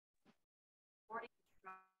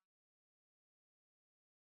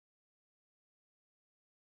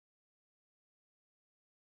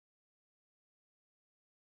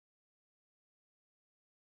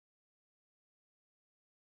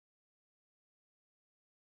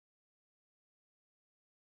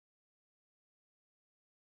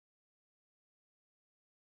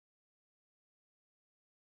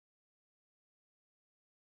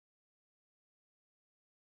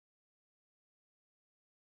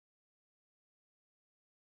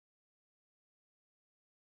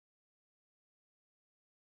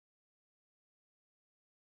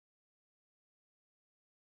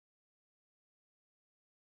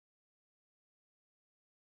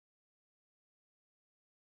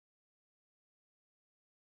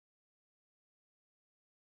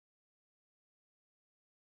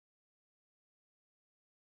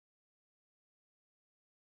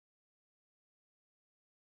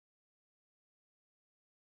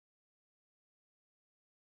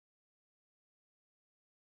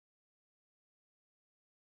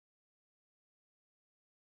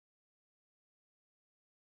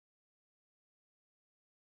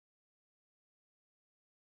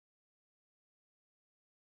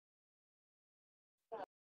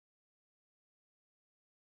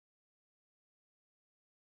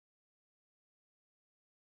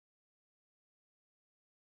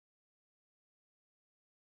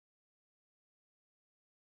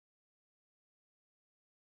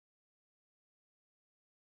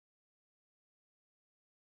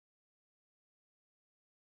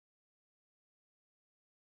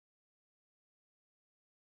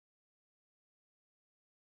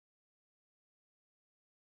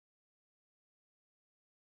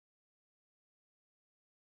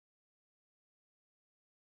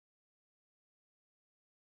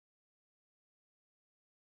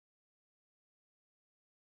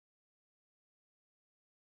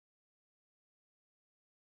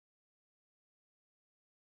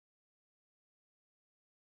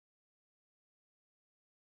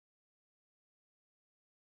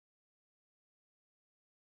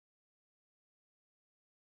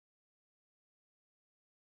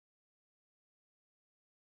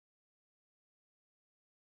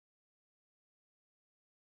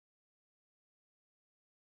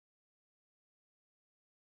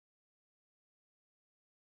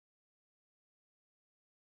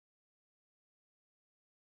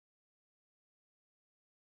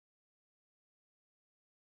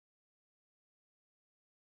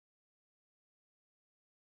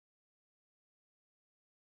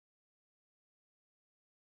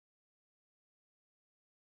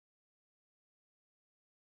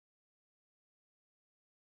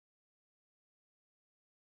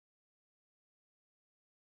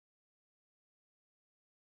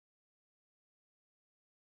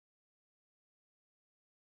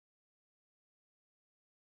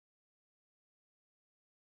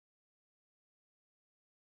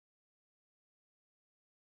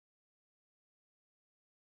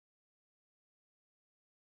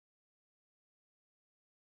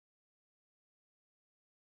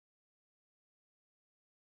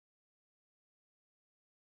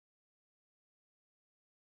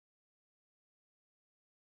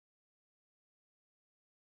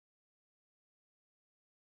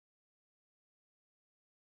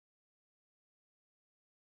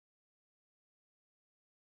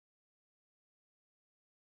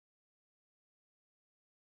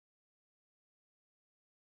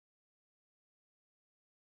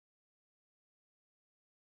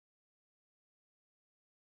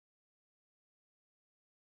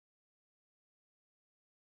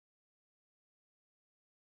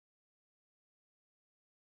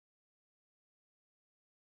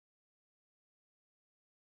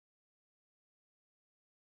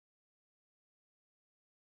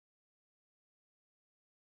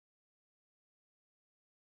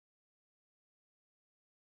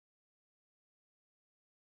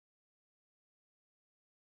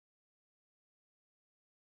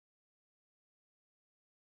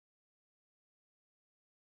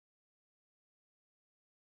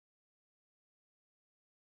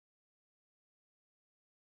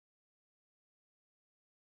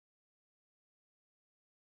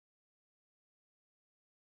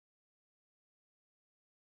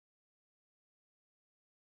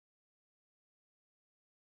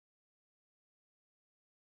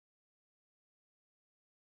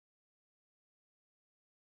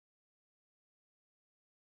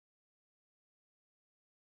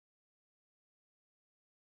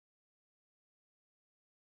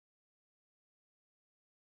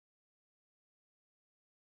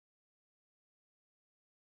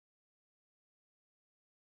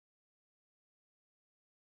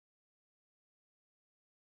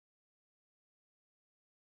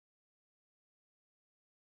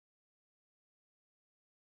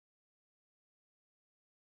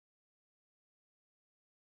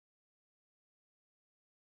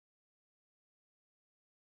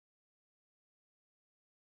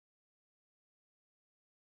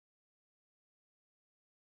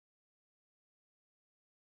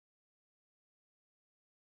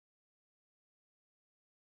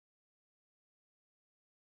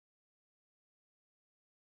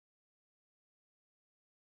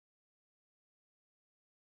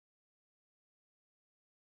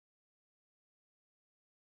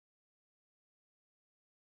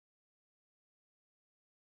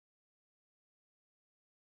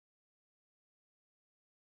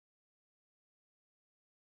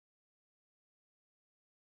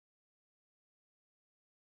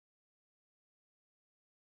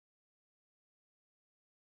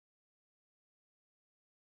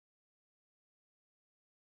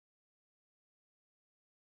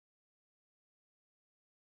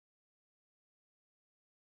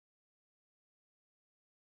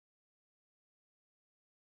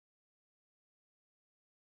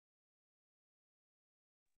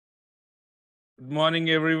Good morning,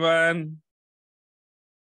 everyone.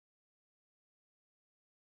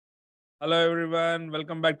 Hello, everyone.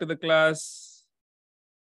 Welcome back to the class.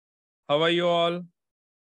 How are you all?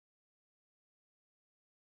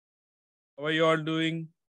 How are you all doing?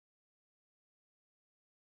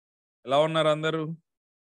 ఎలా ఉన్నారు అందరూ?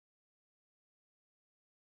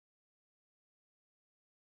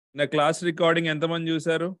 నా class recording ఎంతమంది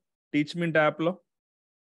చూశారు టీచ్మెంట్ యాప్లో?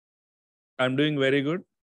 I'm doing very good.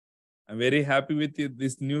 I'm very happy with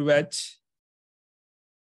this new batch.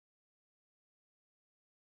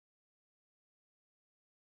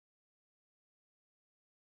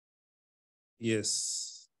 Yes.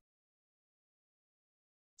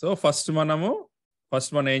 So first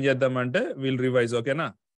మనం ఏం చేద్దామంటే విల్ రివైజ్. ఓకేనా?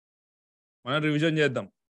 మనం రివిజన్ చేద్దాం.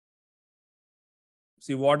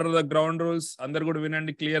 See, what are the ground rules? అందరు కూడా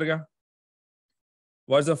వినండి క్లియర్గా.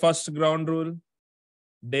 What's the first ground rule?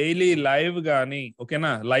 Daily live కానీ, ఓకేనా,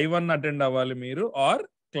 లైవ్ అన్న అటెండ్ అవ్వాలి మీరు, ఆర్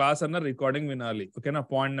క్లాస్ అన్న రికార్డింగ్ వినాలి. ఓకేనా?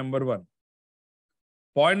 Point number 1.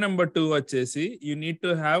 పాయింట్ నెంబర్ 2 వచ్చేసి you need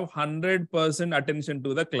to have 100% attention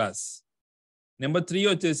to the class. Number 3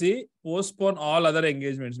 వచ్చేసి పోస్ట్పోన్ ఆల్ అదర్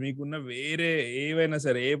ఎంగేజ్మెంట్స్. మీకున్న వేరే ఏవైనా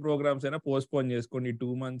సరే ఏ ప్రోగ్రామ్స్ అయినా పోస్ట్పోన్ చేసుకోండి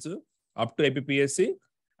 2 months up to APSC.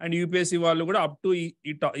 And UPSC వాళ్ళు కూడా అప్ టు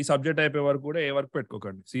ఈ సబ్జెక్ట్ అయిపోయే వరకు కూడా ఏ వర్క్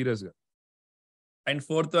పెట్టుకోకండి సీరియస్గా. And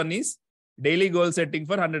 4th one is daily goal setting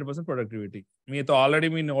for 100% productivity. మీతో ఆల్రెడీ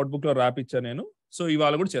మీ నోట్బుక్లో రాపిచ్చాను నేను. సో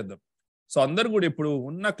ఇవాళ కూడా చేద్దాం. సో అందరు కూడా ఇప్పుడు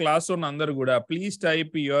ఉన్న క్లాస్లో ఉన్న అందరు కూడా please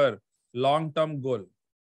type your long term goal.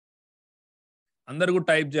 అందరు కూడా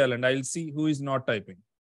టైప్ చేయాలండి. I will see who is not typing.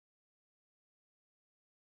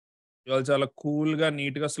 ఇవాళ చాలా కూల్గా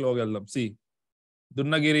నీట్గా స్లోగా వెళ్దాం. C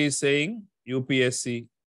దున్నగిరి saying UPSC.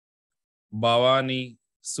 Bhavani,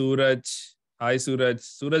 Suraj, hi Suraj.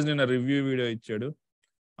 Suraj నిన్న రివ్యూ వీడియో ఇచ్చాడు.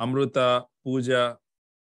 అమృత, పూజ,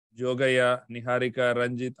 జోగయ్య, నిహారిక,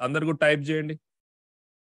 రంజిత్ అందరు కూడా టైప్ చేయండి.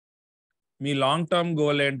 మీ లాంగ్ టర్మ్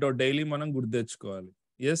గోల్ ఏంటో డైలీ మనం గుర్తు తెచ్చుకోవాలి.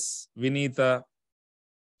 ఎస్. వినీత,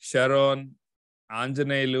 షరోన్,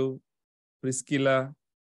 ఆంజనేయులు, ప్రిస్కిల,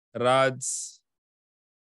 రాజ్,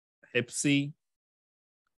 హెప్సీ,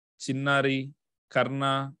 చిన్నారి, కర్ణ,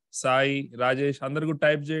 సాయి, రాజేష్ అందరు కూడా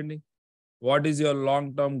టైప్ చేయండి. What is your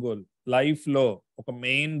long term goal? లైఫ్లో ఒక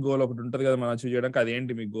మెయిన్ గోల్ ఒకటి ఉంటుంది కదా మనం అచీవ్ చేయడానికి.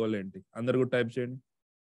 అదేంటి మీ గోల్ ఏంటి? అందరు కూడా టైప్ చేయండి.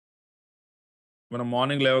 మనం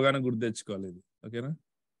మార్నింగ్ లేవగానే గుర్తు తెచ్చుకోవాలి ఇది. ఓకేనా?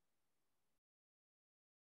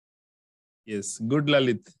 Yes. Good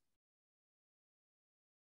Lalit.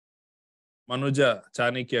 మనుజ,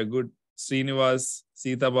 Chanakya good. Srinivas,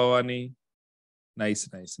 Sita Bhavani, nice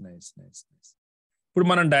nice nice nice nice. ఇప్పుడు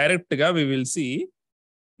మనం డైరెక్ట్గా we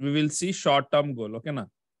will see short term goal. ఓకేనా?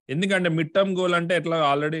 ఎందుకంటే మిడ్ టర్మ్ గోల్ అంటే ఎట్లా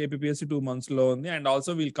ఆల్రెడీ ఏపీఎస్సి 2 months లో ఉంది. And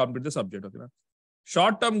also will complete the subject. ఓకేనా?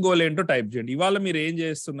 షార్ట్ టర్మ్ గోల్ ఏంటో టైప్ చేయండి. ఇవాళ మీరు ఏం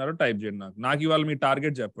చేస్తున్నారో టైప్ చేయండి. నాకు ఇవాళ మీ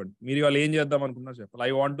టార్గెట్ చెప్పండి. మీరు ఇవాళ ఏం చేద్దాం అనుకుంటున్నారు చెప్పాలి.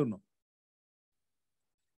 I want to know.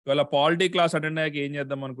 ఇవాళ పాలిటీ క్లాస్ అటెండ్ అయ్యాక ఏం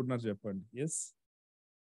చేద్దాం అనుకుంటున్నారు చెప్పండి. Yes,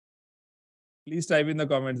 please type in the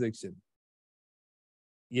comment section.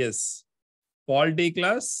 Yes. Polity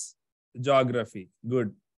class, geography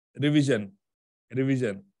good.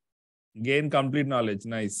 Revision gain complete knowledge.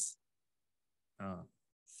 Nice.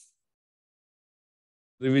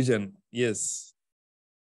 Revision. Yes,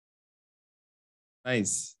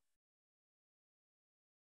 nice,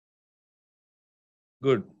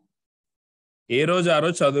 good. ఏ రోజు ఆ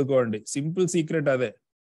రోజు చదువుకోండి. సింపుల్ సీక్రెట్ అదే.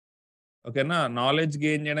 ఓకేనా? నాలెడ్జ్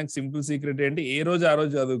గెయిన్ చేయడానికి సింపుల్ సీక్రెట్ ఏంటి? ఏ రోజు ఆ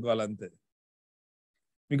రోజు చదువుకోవాలి అంతే.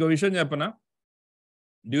 మీకు విషయం చెప్పనా?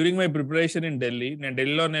 డ్యూరింగ్ మై ప్రిపరేషన్ ఇన్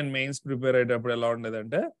ఢిల్లీలో నేను మెయిన్స్ ప్రిపేర్ అయ్యేటప్పుడు ఎలా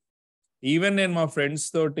ఉండేదంటే, ఈవెన్ నేను మా ఫ్రెండ్స్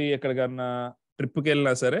తోటి ఎక్కడికన్నా ట్రిప్కి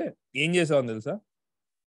వెళ్ళినా సరే ఏం చేసేవాడిని తెలుసా?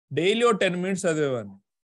 Daily 10 minutes చదివేవాడిని.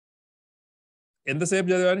 ఎంతసేపు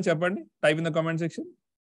చదివేవాడిని చెప్పండి? Type in the comment section.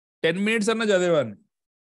 10 minutes అన్నా చదివేవాడిని.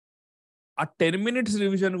 ఆ 10 minutes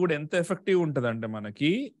రివిజన్ కూడా ఎంత ఎఫెక్టివ్ ఉంటుంది అంటే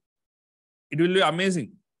మనకి, ఇట్ విల్ బి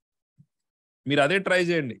అమేజింగ్. మీరు అదే ట్రై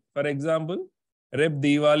చేయండి. ఫర్ ఎగ్జాంపుల్ రేపు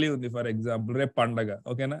దీవాలి ఉంది, ఫర్ ఎగ్జాంపుల్ రేపు పండగ.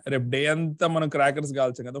 ఓకేనా? రేపు డే అంతా మనం క్రాకర్స్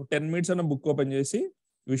కాల్చాం కదా. 10 minutes అన్న బుక్ ఓపెన్ చేసి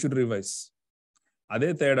వీ షుడ్ రివైజ్. అదే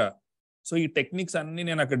తేడా. సో ఈ టెక్నిక్స్ అన్ని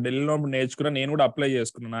నేను అక్కడ ఢిల్లీలో నేర్చుకున్నా. నేను కూడా అప్లై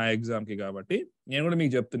చేసుకున్నాను నా ఎగ్జామ్కి. కాబట్టి నేను కూడా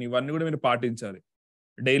మీకు చెప్తున్నాను, ఇవన్నీ కూడా మీరు పాటించాలి.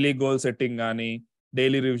 డైలీ గోల్ సెట్టింగ్ కానీ,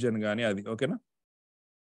 డైలీ రివిజన్ కానీ, అది. ఓకేనా?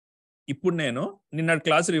 ఇప్పుడు నేను నిన్న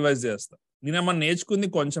క్లాస్ రివైజ్ చేస్తాను. నిన్న మనం నేర్చుకుంది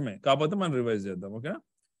కొంచెమే, కాకపోతే మనం రివైజ్ చేద్దాం. ఓకేనా?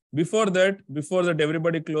 Before that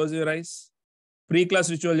everybody close your eyes. Pre class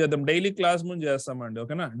ritual చేద్దాం. డైలీ క్లాస్ ముందు చేస్తామండి.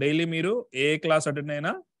 ఓకేనా? డైలీ మీరు ఏ క్లాస్ అటెండ్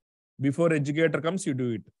అయినా before educator comes you do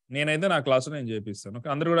it. నేనైతే నా క్లాస్లో నేను చేపిస్తాను. ఓకే?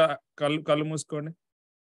 అందరూ కూడా కళ్ళు మూసుకోండి.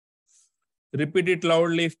 Repeat it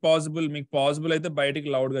loudly if possible. మీకు పాసిబుల్ అయితే బయటికి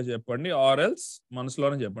లౌడ్గా చెప్పండి, ఆర్ ఎల్స్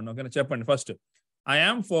మనసులోనే చెప్పండి. ఓకేనా? చెప్పండి first. I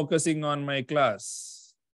am focusing on my class.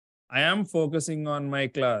 I am focusing on my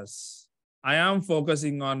class. I am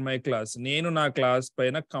focusing on my class. నేను నా క్లాస్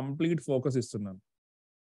పైన కంప్లీట్ ఫోకస్ ఇస్తున్నాను.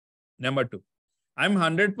 Number 2. I'm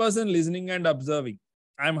 100% listening and observing.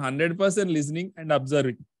 I'm 100% listening and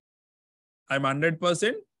observing. I'm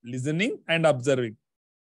 100% listening and observing.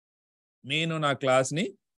 నేను నా class ని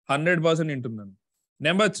 100% వింటున్నాను.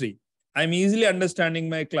 Number 3. I'm easily understanding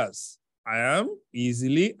my class. I am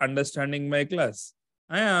easily understanding my class.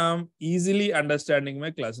 I am easily understanding my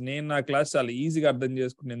class. నేను నా class చాలా ఈజీగా అర్థం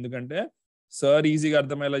చేసుకున్నాను. ఎందుకంటే సార్ ఈజీగా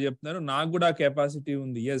అర్థమయ్యేలా చెప్తున్నారు. నాకు కూడా ఆ కెపాసిటీ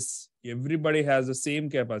ఉంది. Yes, everybody has the same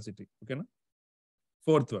capacity. ఓకేనా?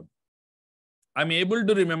 4th one. I'm able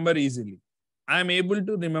to remember easily. I am able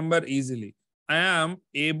to remember easily. I am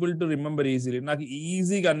able to remember easily. నాకు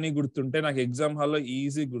ఈజీగా అన్ని గుర్తుంటే నాకు ఎగ్జామ్ హాల్లో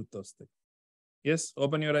ఈజీ గుర్తొస్తాయి. Yes,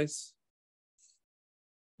 open your eyes.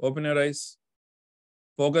 Open your eyes.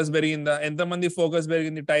 Focus పెరిగిందా? ఎంతమంది ఫోకస్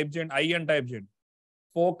పెరిగింది టైప్ చేయండి. ఐ అని టైప్ చేయండి.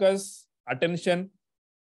 ఫోకస్, అటెన్షన్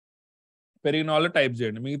పెరిగిన వాళ్ళు టైప్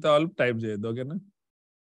చేయండి, మిగతా వాళ్ళు టైప్ చేయొద్దు. ఓకేనా?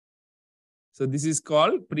 So this is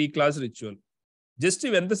called pre class ritual. Just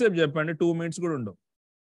ఇవి ఎంతసేపు చెప్పండి, 2 minutes కూడా ఉండవు.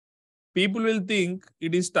 People will think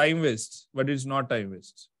it is time waste, but it's not time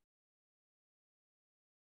waste.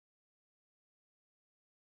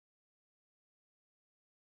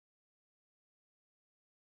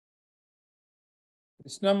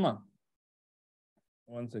 Krishnamma,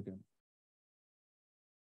 1 second.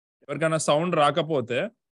 ఎవరికైనా సౌండ్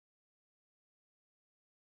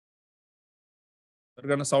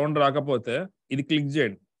రాకపోతే ఇది క్లిక్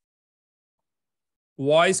చేయండి.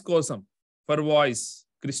 వాయిస్ కోసం, ఫర్ వాయిస్.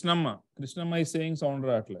 కృష్ణమ్మ ఈ సేయింగ్ సౌండ్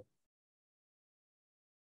రావట్లేదు.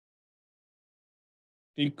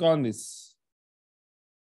 Click on this.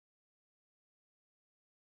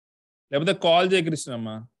 లేకపోతే కాల్ చేయ Krishnamma.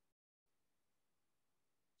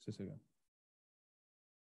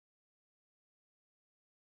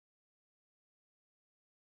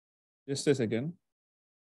 Just a second.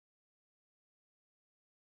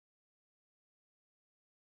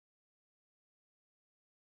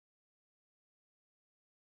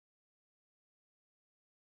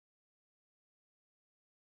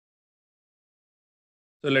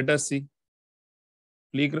 So let us see.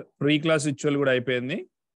 Pre-class ritual కూడా అయిపోయింది.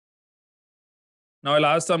 Now I'll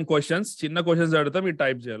ask some questions. చిన్న క్వశ్చన్స్ అడుగుతా, మీరు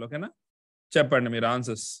టైప్ చేయాలి. ఓకేనా? చెప్పండి మీరు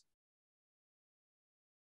ఆన్సర్స్.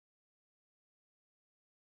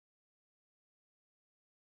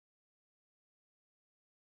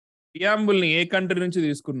 ప్రియాంబుల్ని ఏ కంట్రీ నుంచి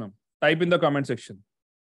తీసుకున్నాం? Type in the comment section.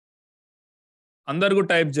 అందరు కూడా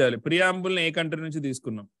టైప్ చేయాలి. ప్రియాంబుల్ని ఏ కంట్రీ నుంచి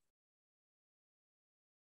తీసుకున్నాం?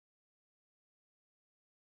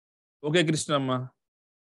 Okay Krishnamma,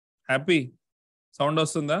 happy. సౌండ్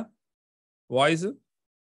వస్తుందా? Voice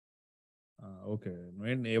okay.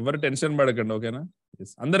 ఎవరు టెన్షన్ పడకండి. ఓకేనా?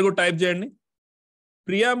 అందరు కూడా టైప్ చేయండి.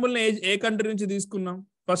 ప్రియాంబుల్ని ఏ కంట్రీ నుంచి తీసుకున్నాం?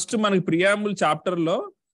 ఫస్ట్ మనకి ప్రియాంబుల్ చాప్టర్ లో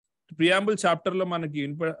మనకి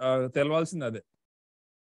తెలవాల్సింది అదే.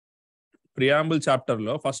 ప్రియాంబుల్ చాప్టర్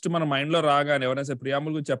లో ఫస్ట్ మన మైండ్ లో రాగానే ఎవరైనా సరే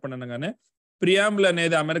ప్రియాంబుల్ గురించి చెప్పండి అనగానే, ప్రియాంబుల్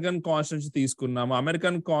అనేది అమెరికన్ కాన్స్టిట్యూషన్ తీసుకున్నాము.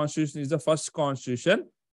 American constitution is the first constitution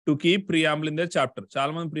to keep preamble in the chapter.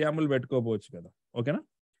 చాలా మంది ప్రియాంబుల్ పెట్టుకోపోవచ్చు కదా. ఓకేనా?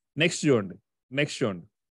 నెక్స్ట్ చూడండి.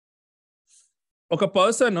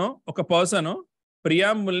 ఒక పర్సన్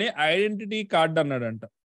ప్రియాంబుల్ని ఐడెంటిటీ కార్డ్ అన్నాడంట.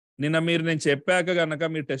 నేను చెప్పాక గనక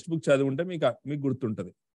మీరు టెక్స్ట్ బుక్ చదువుంటే మీకు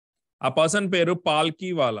గుర్తుంటది. ఆ పర్సన్ పేరు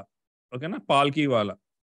పాల్కీవాలా. ఓకేనా? పాల్కీవాలా.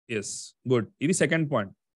 Yes, good. ఇది సెకండ్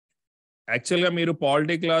పాయింట్. యాక్చువల్గా మీరు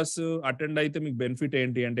పాలిటీ క్లాస్ అటెండ్ అయితే మీకు బెనిఫిట్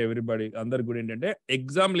ఏంటి అంటే, అందరికి కూడా ఏంటంటే,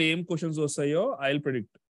 ఎగ్జామ్లో ఏం క్వశ్చన్స్ వస్తాయో ఐ విల్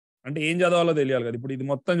ప్రిడిక్ట్. అంటే ఏం చదవాలో తెలియాలి కదా. ఇప్పుడు ఇది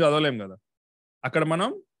మొత్తం చదవలేం కదా. అక్కడ మనం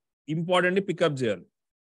ఇంపార్టెంట్ పికప్ చేయాలి.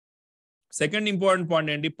 సెకండ్ ఇంపార్టెంట్ పాయింట్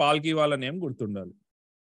ఏంటి? పాల్కీవాలా నేమ్ గుర్తుండాలి.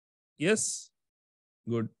 Yes,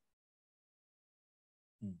 good.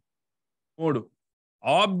 3,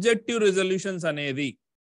 ఆబ్జెక్టివ్ రిజల్యూషన్స్ అనేది.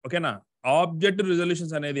 ఓకేనా? ఆబ్జెక్టివ్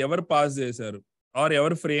రిజల్యూషన్స్ అనేది ఎవరు పాస్ చేశారు, ఆర్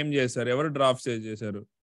ఎవరు ఫ్రేమ్ చేశారు, ఎవరు డ్రాఫ్ట్ చేశారు?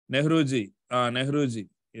 నెహ్రూజీ.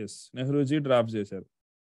 ఎస్, నెహ్రూజీ డ్రాఫ్ట్ చేశారు.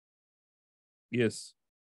 ఎస్.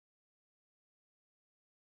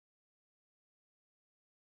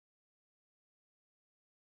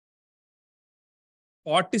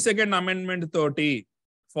 ఫార్టీ సెకండ్ అమెండ్మెంట్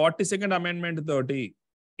తోటి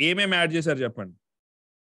ఏమేమి యాడ్ చేశారు చెప్పండి.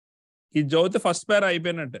 ఈ చదివితే ఫస్ట్ పేరా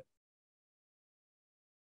అయిపోయినట్టే.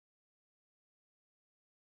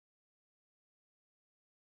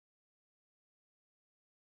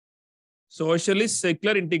 Socialist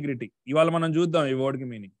secular integrity. ఇవాళ మనం చూద్దాం ఈ వర్డ్కి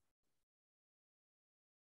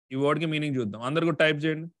మీనింగ్ చూద్దాం. అందరు కూడా టైప్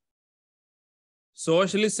చేయండి.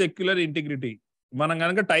 Socialist secular integrity. మనం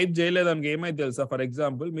కనుక టైప్ చేయలేదానికి ఏమైతే తెలుసా, ఫర్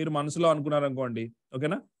ఎగ్జాంపుల్ మీరు మనసులో అనుకున్నారు అనుకోండి,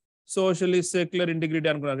 ఓకేనా, సోషలిస్ట్ సెక్యులర్ ఇంటిగ్రిటీ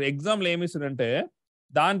అనుకున్నారు, ఎగ్జామ్లో ఏమి ఇస్తాడంటే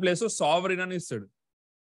దాని ప్లేస్ సావరిన్ అని ఇస్తాడు,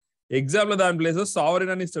 ఎగ్జామ్లో దాని ప్లేస్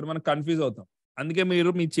సావరిన్ అని ఇస్తాడు, మనం కన్ఫ్యూజ్ అవుతాం. అందుకే మీరు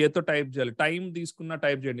మీ చేతితో టైప్ చేయాలి, టైం తీసుకున్న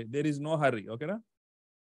టైప్ చేయండి, దేర్ ఈజ్ నో హర్రీ, ఓకేనా.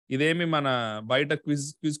 ఇదేమి మన బయట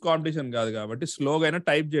క్విజ్ కాంపిటీషన్ కాదు కాబట్టి స్లోగా అయినా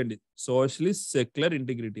టైప్ చేయండి, సోషలిస్ట్ సెక్యులర్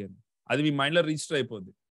ఇంటిగ్రిటీ అని, అది మీ మైండ్లో రిజిస్టర్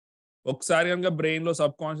అయిపోద్ది. ఒకసారి కనుక బ్రెయిన్ లో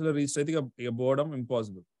సబ్ కాన్షియస్ లో రీచ్ అయితే ఇక పోవడం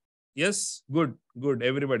impossible. Yes, good good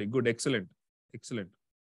everybody, good, excellent excellent.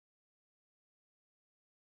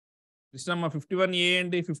 Krishnamma 51A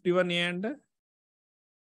ఏంటి? 51A అంటే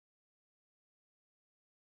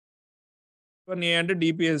 51A అంటే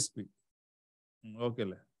డిపిఎస్పి.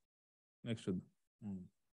 ఓకేలే, నెక్స్ట్ చూద్దాం.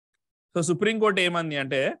 సో సుప్రీంకోర్టు ఏమంది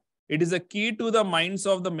అంటే it is a key to the minds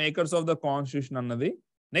of the makers of the constitution అన్నది.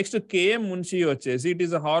 నెక్స్ట్ కేఎం మున్షి వచ్చేసి it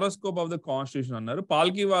is a horoscope of the constitution అన్నారు.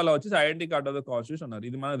 పాల్కీవాలా వచ్చేసి identity card of the constitution అన్నారు.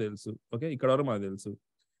 ఇది మనకు తెలుసు, ఓకే, ఇక్కడ వరకు మనకు తెలుసు.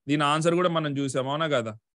 దీని ఆన్సర్ కూడా మనం చూసాం, అవునా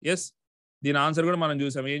కదా? ఎస్, దీని ఆన్సర్ కూడా మనం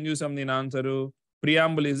చూసాం. ఏం చూసాం దీని answer?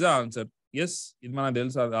 Preamble is the answer. Yes, ఇది మనకు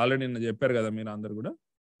తెలుసు, ఆల్రెడీ నిన్న చెప్పారు కదా మీరు అందరు కూడా,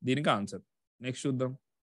 దీనికి ఆన్సర్. నెక్స్ట్ చూద్దాం.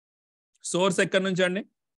 సోర్స్ ఎక్కడి నుంచి అండి?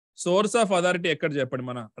 సోర్స్ ఆఫ్ అథారిటీ ఎక్కడ చెప్పండి?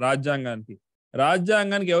 మన రాజ్యాంగానికి.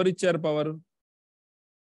 రాజ్యాంగానికి ఎవరు ఇచ్చారు power?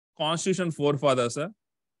 Constitution four fathers.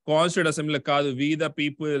 Constitute assembly కాదు, వి ద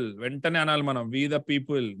పీపుల్. వెంటనే అనాలి మనం, వి ద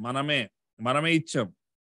పీపుల్, మనమే ఇచ్చాం.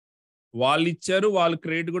 వాళ్ళు ఇచ్చారు, వాళ్ళు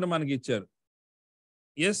క్రెడిట్ కూడా మనకి ఇచ్చారు.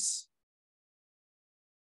 ఎస్,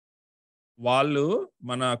 వాళ్ళు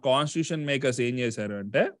మన కాన్స్టిట్యూషన్ మేకర్స్ ఏం చేశారు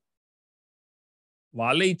అంటే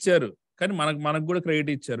వాళ్ళే ఇచ్చారు, కానీ మనకు కూడా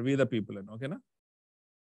క్రెడిట్ ఇచ్చారు, వి ద పీపుల్ అని, ఓకేనా.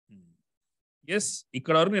 ఎస్,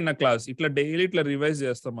 ఇక్కడ వరకు నిన్న క్లాస్ ఇట్లా డైలీ ఇట్లా రివైజ్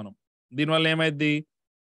చేస్తాం మనం. దీనివల్ల ఏమైంది?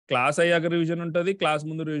 క్లాస్ అయ్యాక రివిజన్ ఉంటుంది, క్లాస్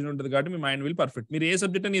ముందు రివిజన్ ఉంటుంది, కాబట్టి మీ మైండ్ విల్ పర్ఫెక్ట్. మీరు ఏ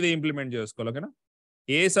సబ్జెక్ట్ అని ఇదే ఇంప్లిమెంట్ చేసుకోవాలి, ఓకేనా.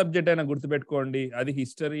 ఏ సబ్జెక్ట్ అయినా గుర్తుపెట్టుకోండి, అది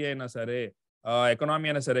హిస్టరీ అయినా సరే, ఎకనామీ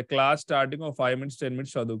అయినా సరే, క్లాస్ స్టార్టింగ్ 5 minutes 10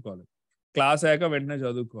 minutes చదువుకోవాలి, క్లాస్ అయ్యాక వెంటనే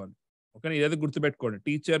చదువుకోవాలి, ఓకేనా. ఇదైతే గుర్తుపెట్టుకోండి,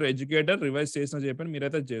 టీచర్ ఎడ్యుకేటర్ రివైజ్ చేసిన చెప్పని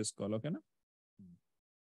మీరైతే చేసుకోవాలి, ఓకేనా.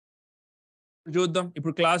 చూద్దాం,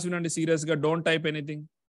 ఇప్పుడు క్లాస్ వినండి సీరియస్ గా, డోంట్ టైప్ ఎనీథింగ్.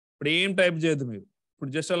 ఇప్పుడు ఏం టైప్ చేయదు మీరు, ఇప్పుడు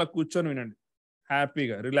జస్ట్ అలా కూర్చొని వినండి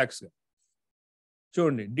హ్యాపీగా, రిలాక్స్ గా.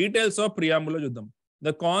 చూడండి, డీటెయిల్స్ ఆఫ్ ప్రియాంబుల్ చూద్దాం. The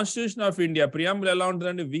constitution of India, preamble ఎలా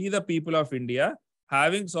ఉంటుందండి? వి the people of India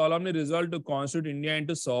having solemnly resolved to constitute India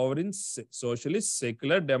into sovereign, socialist,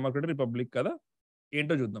 secular, democratic republic కదా.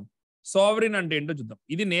 ఏంటో చూద్దాం. సావరిన్ అంటే ఏంటో చూద్దాం.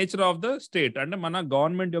 ఇది నేచర్ ఆఫ్ ద స్టేట్, అంటే మన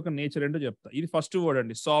గవర్నమెంట్ యొక్క నేచర్ ఏంటో చెప్తా. ఇది ఫస్ట్ వర్డ్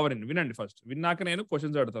అండి, సావరిన్. వినండి ఫస్ట్, విన్నాక నేను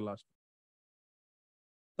క్వశ్చన్స్ అడుగుతాను లాస్ట్.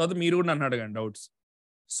 తర్వాత మీరు కూడా నన్ను అడగండి డౌట్స్.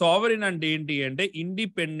 సావరిన్ అంటే ఏంటి అంటే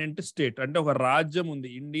ఇండిపెండెంట్ స్టేట్, అంటే ఒక రాజ్యం ఉంది,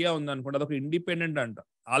 ఇండియా ఉంది అనుకోండి, అదొక ఇండిపెండెంట్ అంట.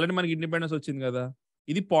 ఆల్రెడీ మనకి ఇండిపెండెన్స్ వచ్చింది కదా.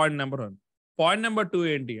 ఇది పాయింట్ నెంబర్ 1. పాయింట్ నెంబర్ 2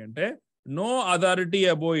 ఏంటి అంటే నో అథారిటీ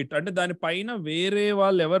అబౌవ్ ఇట్, అంటే దానిపైన వేరే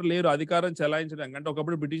వాళ్ళు ఎవరు లేరు అధికారం చెలాయించడానికి. అంటే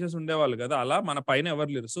ఒకప్పుడు బ్రిటిషర్స్ ఉండేవాళ్ళు కదా, అలా మన పైన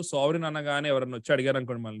ఎవరు లేరు. సో సావరిన్ అనగానే ఎవరన్నా వచ్చి అడిగారు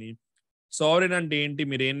అనుకోండి మళ్ళీ, సావరిన్ అంటే ఏంటి,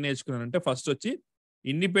 మీరు ఏం నేర్చుకున్నారంటే ఫస్ట్ వచ్చి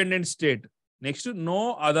independent state, next no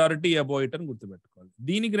authority above it అని గుర్తుపెట్టుకోవాలి.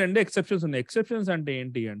 దీనికి 2 ఎక్సెప్షన్స్ ఉన్నాయి. ఎక్సెప్షన్స్ అంటే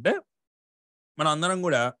ఏంటి అంటే మనం అందరం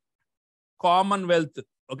కూడా కామన్వెల్త్,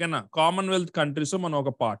 ఓకేనా, కామన్వెల్త్ కంట్రీస్ మనం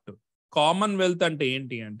ఒక పార్ట్. కామన్వెల్త్ అంటే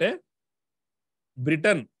ఏంటి అంటే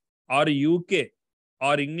Britain or UK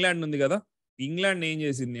or England ఉంది కదా, ఇంగ్లాండ్ ఏం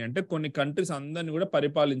చేసింది అంటే కొన్ని కంట్రీస్ అందరిని కూడా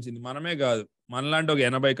పరిపాలించింది. మనమే కాదు, మనలాంటి ఒక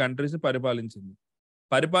 80 కంట్రీస్ పరిపాలించింది.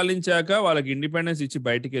 పరిపాలించాక వాళ్ళకి ఇండిపెండెన్స్ ఇచ్చి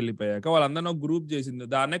బయటికి వెళ్ళిపోయాక వాళ్ళందరినీ ఒక గ్రూప్ చేసింది,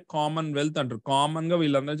 దాన్నే కామన్వెల్త్ అంటారు. కామన్ గా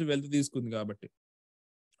వీళ్ళందరి నుంచి వెల్త్ తీసుకుంది కాబట్టి,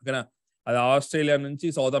 ఓకేనా. అది ఆస్ట్రేలియా నుంచి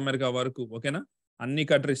సౌత్ అమెరికా వరకు, ఓకేనా, అన్ని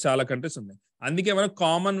కంట్రీస్, చాలా కంట్రీస్ ఉన్నాయి. అందుకే మనకు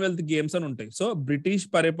కామన్వెల్త్ గేమ్స్ అని ఉంటాయి. సో బ్రిటిష్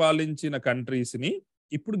పరిపాలించిన కంట్రీస్ ని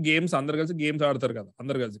ఇప్పుడు గేమ్స్ అందరు కలిసి గేమ్స్ ఆడతారు కదా,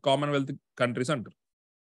 అందరు కలిసి కామన్వెల్త్ కంట్రీస్ అంటారు.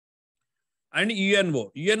 అండ్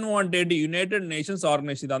యుఎన్ఓ అంటే ఏంటి? United nations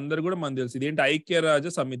organisation. ఇది అందరు కూడా మనకు తెలుసు, ఇదేంటి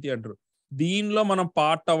ఐక్యరాజ్య సమితి అంటారు. దీనిలో మనం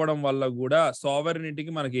పార్ట్ అవ్వడం వల్ల కూడా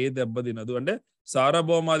సావరినిటీకి మనకి ఏ దెబ్బ తినదు, అంటే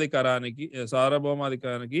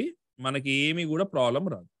సార్వభౌమాధికారానికి మనకి ఏమి కూడా ప్రాబ్లం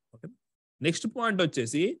రాదు, ఓకే. నెక్స్ట్ పాయింట్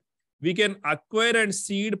వచ్చేసి we can acquire and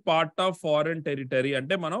seed part of foreign territory,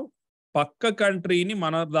 అంటే మనం పక్క కంట్రీని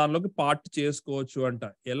మన దానిలోకి పార్ట్ చేసుకోవచ్చు అంట.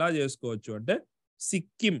 ఎలా చేసుకోవచ్చు అంటే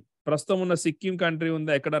సిక్కిం, ప్రస్తుతం ఉన్న సిక్కిం కంట్రీ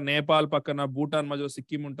ఉందా, ఎక్కడ నేపాల్ పక్కన భూటాన్ మధ్యలో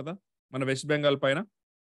సిక్కిం ఉంటుందా మన వెస్ట్ బెంగాల్ పైన,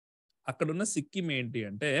 అక్కడ ఉన్న సిక్కిం ఏంటి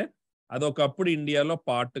అంటే అదొకప్పుడు ఇండియాలో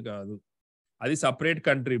పార్ట్ కాదు, అది సపరేట్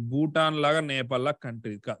కంట్రీ, భూటాన్ లాగా నేపాల్ లాగా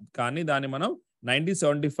కంట్రీ. కానీ దాన్ని మనం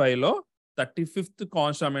 1975లో 35th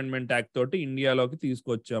కాన్స్టిట్యూషన్ అమెండ్మెంట్ యాక్ట్ తోటి ఇండియాలోకి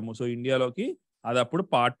తీసుకొచ్చాము. సో ఇండియాలోకి అది అప్పుడు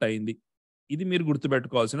పార్ట్ అయింది. ఇది మీరు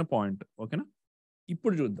గుర్తుపెట్టుకోవాల్సిన పాయింట్, ఓకేనా.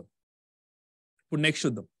 ఇప్పుడు చూద్దాం, ఇప్పుడు నెక్స్ట్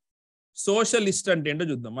చూద్దాం. సోషలిస్ట్ అంటే ఏంటో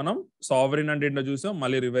చూద్దాం. మనం సావరిన్ అంటే ఏంటో చూసాం,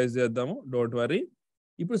 మళ్ళీ రివైజ్ చేద్దాము, డోంట్ వరీ.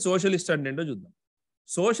 ఇప్పుడు సోషలిస్ట్ అంటే ఏంటో చూద్దాం.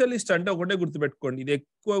 సోషలిస్ట్ అంటే ఒకటే గుర్తుపెట్టుకోండి, ఇది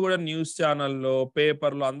ఎక్కువ కూడా న్యూస్ ఛానల్లో,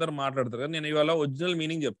 పేపర్లో అందరూ మాట్లాడతారు కదా, నేను ఇవాళ ఒరిజినల్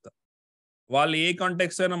మీనింగ్ చెప్తా. వాళ్ళు ఏ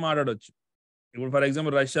కాంటెక్స్ట్ అయినా మాట్లాడవచ్చు. ఇప్పుడు for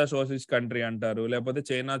example Russia socialist country అంటారు, లేకపోతే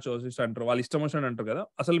చైనా సోషలిస్ట్ అంటారు, వాళ్ళు ఇష్టం వచ్చినట్టు అంటారు కదా.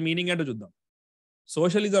 అసలు మీనింగ్ ఏంటో చూద్దాం.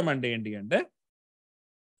 సోషలిజం అంటే ఏంటి అంటే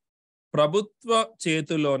ప్రభుత్వ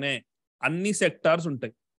చేతిలోనే అన్ని సెక్టార్స్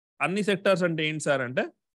ఉంటాయి. అన్ని సెక్టార్స్ అంటే ఏంటి సార్ అంటే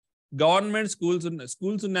గవర్నమెంట్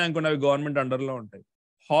స్కూల్స్ ఉన్నాయనుకోండి, అవి గవర్నమెంట్ అండర్లో ఉంటాయి.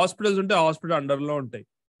 హాస్పిటల్స్ ఉంటే హాస్పిటల్ అండర్లో ఉంటాయి.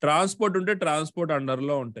 ట్రాన్స్పోర్ట్ ఉంటే ట్రాన్స్పోర్ట్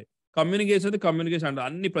అండర్లో ఉంటాయి. కమ్యూనికేషన్ అయితే కమ్యూనికేషన్ అండర్,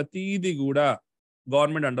 అన్ని ప్రతిదీ కూడా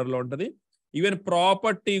గవర్నమెంట్ అండర్లో ఉంటుంది. ఈవెన్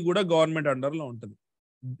ప్రాపర్టీ కూడా గవర్నమెంట్ అండర్లో ఉంటుంది.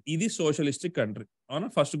 ఇది సోషలిస్టిక్ కంట్రీ. అవునా,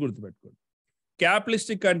 ఫస్ట్ గుర్తుపెట్టుకోండి.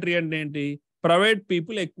 క్యాపిటలిస్టిక్ కంట్రీ అంటే ఏంటి, ప్రైవేట్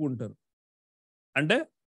పీపుల్ ఎక్కువ ఉంటారు. అంటే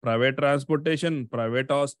private transportation,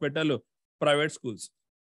 private hospital, private schools.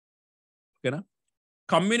 ఓకేనా.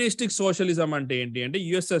 కమ్యూనిస్టిక్ సోషలిజం అంటే ఏంటి అంటే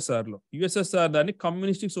యుఎస్ఎస్ఆర్ దాన్ని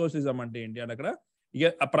కమ్యూనిస్టిక్ సోషలిజం అంటే ఏంటి అంటే అక్కడ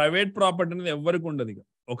ఇక ప్రైవేట్ ప్రాపర్టీ అనేది ఎవరికి ఉండదు. ఇక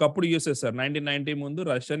ఒకప్పుడు యుఎస్ఎస్ఆర్ 1990 ముందు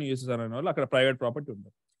రష్యన్ యుఎస్ఎస్ఆర్ అనే వాళ్ళు అక్కడ ప్రైవేట్ ప్రాపర్టీ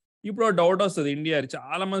ఉంటుంది. ఇప్పుడు డౌట్ వస్తుంది, ఇండియా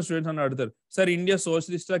చాలా మంది స్టూడెంట్స్ అని అడుగుతారు, సార్ ఇండియా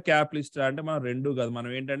సోషలిస్టా క్యాపిటలిస్టా అంటే మనం రెండు కాదు, మనం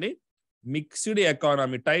ఏంటండి మిక్స్డ్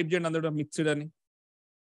ఎకానమీ. టైప్ చేయండి అందరూ మిక్స్డ్ అని,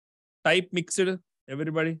 type mixed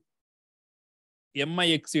everybody,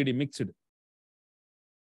 MIXED mixed.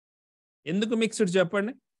 ఎందుకు మిక్స్డ్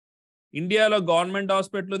చెప్పండి. ఇండియాలో గవర్నమెంట్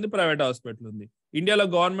హాస్పిటల్ ఉంది, ప్రైవేట్ హాస్పిటల్ ఉంది. ఇండియాలో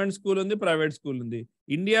గవర్నమెంట్ స్కూల్ ఉంది, ప్రైవేట్ స్కూల్ ఉంది.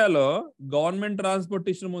 ఇండియాలో గవర్నమెంట్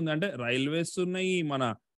ట్రాన్స్పోర్టేషన్ ఉంది, అంటే రైల్వేస్ ఉన్నాయి, మన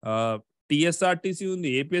TSRTC ఉంది,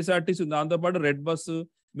 APSRTC ఉంది, దాంతోపాటు రెడ్ బస్సు,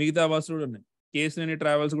 మిగతా బస్సు కూడా ఉన్నాయి, కేసినేని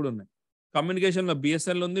ట్రావెల్స్ కూడా ఉన్నాయి. కమ్యూనికేషన్లో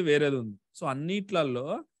BSNL ఉంది, వేరేది ఉంది. సో అన్నిట్లలో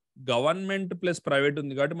గవర్నమెంట్ ప్లస్ ప్రైవేట్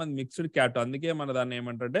ఉంది కాబట్టి మన మిక్స్డ్ క్యాట్. అందుకే మన దాన్ని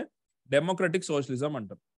ఏమంటారంటే డెమోక్రటిక్ సోషలిజం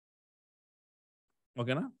అంటారు.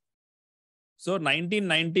 ఓకేనా. సో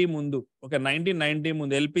 1990 ముందు, ఓకే, 1990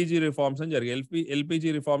 ముందు LPG రిఫార్మ్స్ అని జరిగాయి.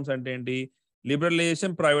 LPG రిఫార్మ్స్ అంటే ఏంటి,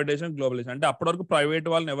 లిబరలైజేషన్, ప్రైవేటైజేషన్, గ్లోబలైజేషన్. అంటే అప్పటి వరకు ప్రైవేట్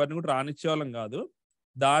వాళ్ళని ఎవరిని కూడా రానిచ్చే వాళ్ళం కాదు.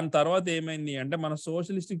 దాని తర్వాత ఏమైంది అంటే మన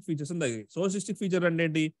సోషలిస్టిక్ ఫీచర్స్ తగ్గాయి. సోషలిస్టిక్ ఫీచర్ అంటే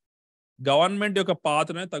ఏంటి, గవర్నమెంట్ యొక్క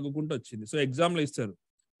పాత్రనే తగ్గుకుంటూ వచ్చింది. సో ఎగ్జామ్లో ఇస్తారు,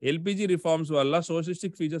 LPG రిఫార్మ్స్ వల్ల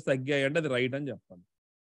సోషలిస్టిక్ ఫీచర్స్ తగ్గాయి అంటే అది రైట్ అని చెప్పాలి.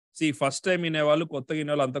 ఫస్ట్ టైం వినేవాళ్ళు, కొత్తగా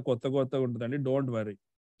వినేవాళ్ళు అంతా కొత్తగా ఉంటుందండి, డోంట్ వరీ.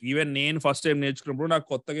 ఈవెన్ నేను ఫస్ట్ టైం నేర్చుకున్నప్పుడు నాకు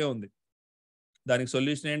కొత్తగా ఉంది. దానికి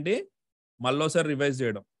సొల్యూషన్ ఏంటి, మళ్ళీసారి రివైజ్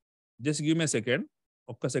చేయడం. జస్ట్ గివ్ మీ సెకండ్,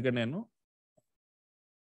 ఒక్క సెకండ్. నేను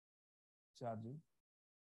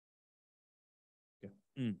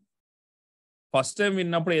ఫస్ట్ టైం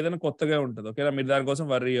విన్నప్పుడు ఏదైనా కొత్తగా ఉంటుంది. ఓకేనా, మీరు దానికోసం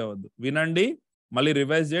వర్రీ అవ్వద్దు, వినండి, మళ్ళీ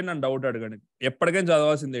రివైజ్ చేయండి, నన్ను డౌట్ అడగండి. ఎప్పటికైనా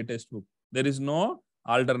చదవాల్సిందే text book, there is no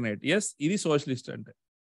alternate. Yes, ఇది సోషలిస్ట్ అంటే.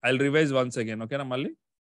 I will revise once again. ఓకేనా. మళ్ళీ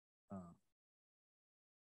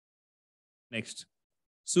నెక్స్ట్,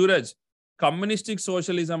 సూరజ్, కమ్యూనిస్టిక్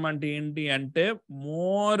సోషలిజం అంటే ఏంటి అంటే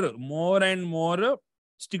more and more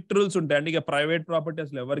strict rules ఉంటాయి. అంటే ఇక ప్రైవేట్ ప్రాపర్టీ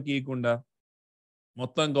అసలు ఎవరికి ఇవ్వకుండా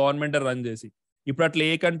మొత్తం గవర్నమెంట్ రన్ చేసి. ఇప్పుడు అట్లా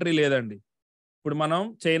ఏ కంట్రీ లేదండి. ఇప్పుడు మనం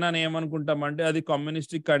చైనాని ఏమనుకుంటామంటే అది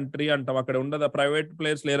కమ్యూనిస్టిక్ కంట్రీ అంటాం, అక్కడ ఉండదు, ప్రైవేట్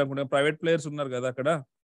ప్లేయర్స్ లేరు అనుకుంటాం. ప్రైవేట్ ప్లేయర్స్ ఉన్నారు కదా అక్కడ.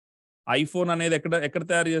 ఐఫోన్ అనేది ఎక్కడ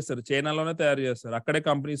తయారు చేస్తారు, చైనాలోనే తయారు చేస్తారు, అక్కడే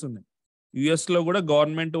కంపెనీస్ ఉన్నాయి. US లో కూడా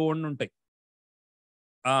గవర్నమెంట్ ఓన్ ఉంటాయి.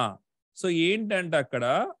 సో ఏంటంటే అక్కడ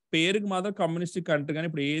పేరుకి మాత్రం కమ్యూనిస్టిక్ కంట్రీ, కానీ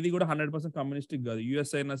ఇప్పుడు ఏది కూడా 100% కమ్యూనిస్టిక్ కాదు.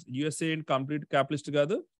 యుఎస్ఏ కంప్లీట్ క్యాపిటలిస్ట్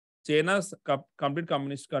కాదు, చైనా కంప్లీట్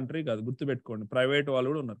కమ్యూనిస్ట్ కంట్రీ కాదు. గుర్తుపెట్టుకోండి, ప్రైవేట్ వాళ్ళు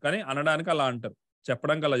కూడా ఉన్నారు, కానీ అనడానికి అలా అంటారు,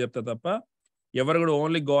 చెప్పడానికి అలా చెప్తారు తప్ప ఎవరు కూడా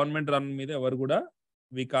ఓన్లీ గవర్నమెంట్ రన్ మీద ఎవరు కూడా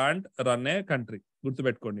we can't run A country.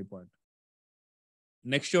 గుర్తుపెట్టుకోండి ఈ పాయింట్.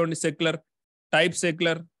 నెక్స్ట్ చూడండి, సెక్యులర్. టైప్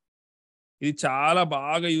సెక్యులర్, ఇది చాలా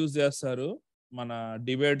బాగా యూజ్ చేస్తారు మన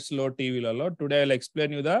డిబేట్స్ లో, టీవీలలో. Today I will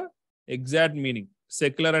explain you the exact meaning.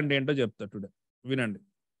 Secular అంటే ఏంటో చెప్తా టుడే, వినండి.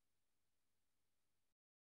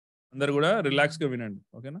 అందరు కూడా రిలాక్స్ గా వినండి,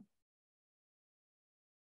 ఓకేనా.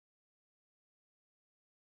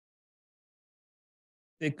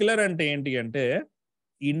 సెక్యులర్ అంటే ఏంటి అంటే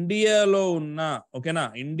ఇండియాలో ఉన్న, ఓకేనా,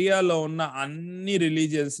 ఇండియాలో ఉన్న అన్ని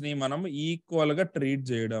రిలీజియన్స్ ని మనం ఈక్వల్ గా ట్రీట్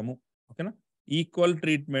చేయడము. ఓకేనా, equal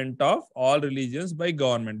treatment of all religions by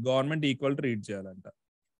government equal treat చేయాలంట.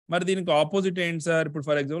 మరి దీనికి ఆపోజిట్ ఏంటి సార్, ఇప్పుడు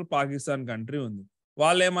ఫర్ ఎగ్జాంపుల్ పాకిస్తాన్ కంట్రీ ఉంది,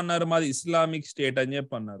 వాళ్ళు ఏమన్నారు, మాది ఇస్లామిక్ స్టేట్ అని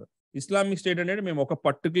చెప్పి అన్నారు. ఇస్లామిక్ స్టేట్ అంటే మేము ఒక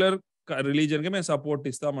పర్టికులర్ రిలీజియన్ కి మేము సపోర్ట్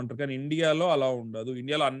ఇస్తామంటారు, కానీ ఇండియాలో అలా ఉండదు.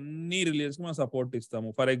 ఇండియాలో అన్ని రిలీజియన్స్ కి మేము సపోర్ట్ ఇస్తాము.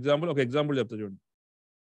 ఫర్ ఎగ్జాంపుల్ ఒక ఎగ్జాంపుల్ చెప్తా చూడండి.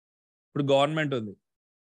 ఇప్పుడు గవర్నమెంట్ ఉంది,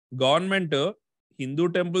 గవర్నమెంట్ హిందూ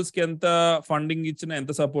టెంపుల్స్ కి ఎంత ఫండింగ్ ఇచ్చినా,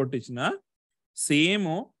 ఎంత సపోర్ట్ ఇచ్చినా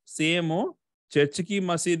సేమ్ చర్చ్కి,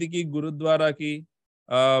 మసీదుకి, గురుద్వారాకి,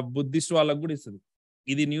 బుద్ధిస్ట్ వాళ్ళకి కూడా ఇస్తుంది.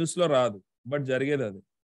 ఇది న్యూస్ లో రాదు, బట్ జరిగేది అది.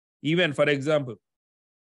 Even for example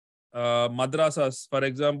మద్రాసాస్ for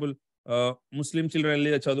example Muslim children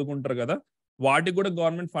వెళ్ళి చదువుకుంటారు కదా, వాటికి కూడా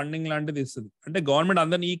గవర్నమెంట్ ఫండింగ్ లాంటిది ఇస్తుంది. అంటే గవర్నమెంట్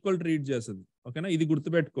అందరిని ఈక్వల్ ట్రీట్ చేస్తుంది. ఓకేనా, ఇది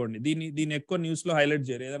గుర్తుపెట్టుకోండి. దీన్ని ఎక్కువ న్యూస్ లో హైలైట్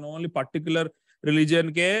చేయరు. ఏదైనా ఓన్లీ పర్టికులర్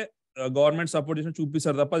రిలీజియన్ కే గవర్నమెంట్ సపోర్ట్ చేసిన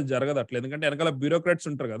చూపిస్తారు తప్ప అది జరగదు అట్లా. ఎందుకంటే వెనకాల బ్యూరోక్రాట్స్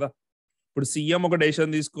ఉంటారు కదా. ఇప్పుడు సీఎం ఒక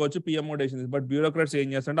డెసిషన్ తీసుకోవచ్చు, పిఎం ఒక డెసిషన్ తీసుకోవచ్చు, బట్ బ్యూరోక్రాట్స్ ఏం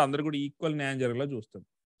చేస్తారంటే అందరు కూడా ఈక్వల్ న్యాయం జరగలా చూస్తారు.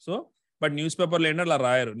 సో బట్ న్యూస్ పేపర్లో ఏంటంటే అలా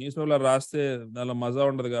రాయరు. న్యూస్ పేపర్లో రాస్తే దానిలో మజా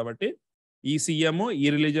ఉండదు. కాబట్టి ఈ సీఎం ఈ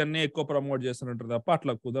రిలీజన్ ని ఎక్కువ ప్రమోట్ చేస్తున్నట్టు తప్ప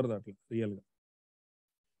అట్లా కుదరదు అట్లా రియల్ గా.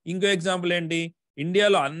 ఇంకో ఎగ్జాంపుల్ ఏంటి,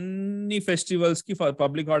 ఇండియాలో అన్ని ఫెస్టివల్స్ కి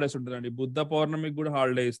పబ్లిక్ హాలిడేస్ ఉంటుందండి. బుద్ధ పౌర్ణమికి కూడా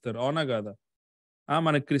హాలిడే ఇస్తారు, అవునా కాదా?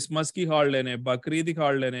 మనకి క్రిస్మస్ కి హాలిడేనే, బక్రీద్ కి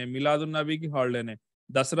హాలిడేనే, మిలాదున్ నబీకి హాలిడేనే,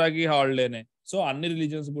 దసరాకి హాలిడేనే. సో అన్ని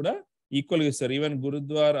రిలీజన్స్ కూడా ఈక్వల్ గా ఇస్తారు. ఈవెన్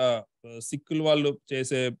గురుద్వారా సిక్కులు వాళ్ళు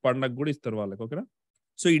చేసే పండగ కూడా ఇస్తారు వాళ్ళకి. ఓకేనా,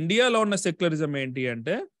 సో ఇండియాలో ఉన్న సెక్యులరిజం ఏంటి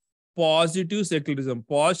అంటే పాజిటివ్ సెక్యులరిజం.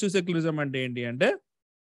 పాజిటివ్ సెక్యులరిజం అంటే ఏంటి అంటే,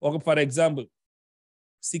 ఒక ఫర్ ఎగ్జాంపుల్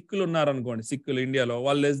సిక్కులు ఉన్నారనుకోండి, సిక్కులు ఇండియాలో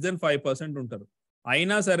వాళ్ళు <5% ఉంటారు.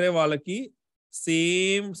 అయినా సరే వాళ్ళకి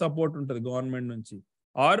సేమ్ సపోర్ట్ ఉంటుంది గవర్నమెంట్ నుంచి,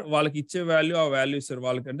 ఆర్ వాళ్ళకి ఇచ్చే వాల్యూ ఆ వాల్యూ ఇస్తారు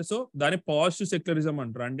వాళ్ళకి. అంటే సో దాని పాజిటివ్ సెక్యులరిజం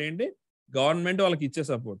అంటారు. అంటే ఏంటి, గవర్నమెంట్ వాళ్ళకి ఇచ్చే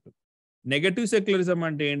సపోర్ట్. నెగటివ్ సెక్యులరిజం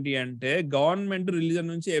అంటే ఏంటి అంటే గవర్నమెంట్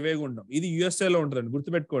రిలీజన్ నుంచి ఎవేగా ఉంటాం. ఇది యుఎస్ఏలో ఉంటుందండి,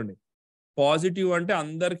 గుర్తుపెట్టుకోండి. పాజిటివ్ అంటే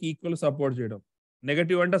అందరికి ఈక్వల్ సపోర్ట్ చేయడం,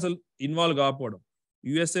 నెగటివ్ అంటే అసలు ఇన్వాల్వ్ కాకపోవడం.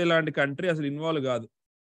 యుఎస్ఏ లాంటి కంట్రీ అసలు ఇన్వాల్వ్ కాదు.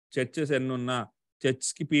 చర్చెస్ ఎన్నున్నా,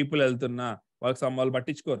 చర్చ్కి పీపుల్ వెళ్తున్నా వాళ్ళు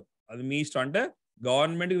పట్టించుకోరు. అది మీ ఇష్టం. అంటే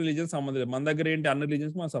గవర్నమెంట్ రిలీజియన్ సంబంధం లేదు. మన దగ్గర ఏంటి, అన్ని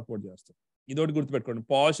రిలీజియన్స్ మనం సపోర్ట్ చేస్తాం. ఇదొకటి గుర్తుపెట్టుకోండి.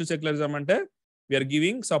 పాజిటివ్ సెక్యులరిజం అంటే we are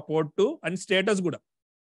giving support to and status కూడా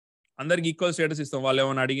అందరికి ఈక్వల్ స్టేటస్ ఇస్తాం. వాళ్ళు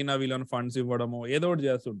ఏమైనా అడిగినా వీళ్ళని ఫండ్స్ ఇవ్వడము ఏదో ఒకటి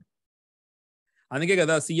చేస్తుంటాం. అందుకే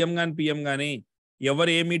కదా సీఎం గాని పిఎం గాని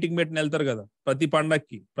ఎవరు ఏ మీటింగ్ పెట్టిన వెళ్తారు కదా ప్రతి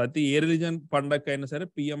పండక్కి. ప్రతి ఏ రిలీజన్ పండగకి అయినా సరే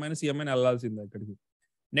పిఎం అయినా సీఎం అయినా వెళ్ళాల్సిందే అక్కడికి.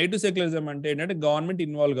 నెగిటివ్ సెక్యులరిజం అంటే ఏంటంటే గవర్నమెంట్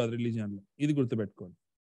ఇన్వాల్వ్ కాదు రిలీజియన్ లో. ఇది గుర్తుపెట్టుకోండి.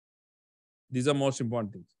 These are most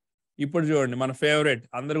important things. ఇప్పుడు చూడండి మన ఫేవరెట్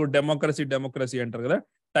అందరు కూడా డెమోక్రసీ అంటారు కదా.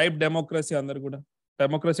 టైప్ డెమోక్రసీ, అందరు కూడా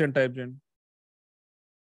డెమోక్రసీ అని టైప్ చేయండి.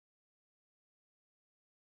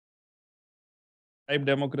 Type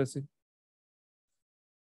democracy.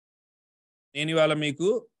 నేను ఇవాళ మీకు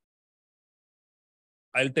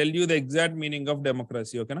I will tell you the exact meaning of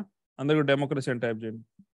democracy. ఓకేనా, అందరూ డెమోక్రసీ అని టైప్ చేయండి.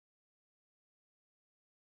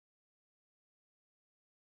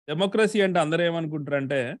 డెమోక్రసీ అంటే అందరూ ఏమనుకుంటారు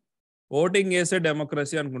అంటే ఓటింగ్ వేస్తే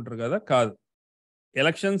డెమోక్రసీ అనుకుంటారు కదా. కాదు.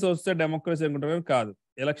 ఎలక్షన్స్ వస్తే డెమోక్రసీ అనుకుంటారు కదా. కాదు.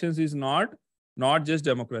 Elections is not just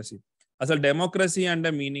democracy. అసలు డెమోక్రసీ అంటే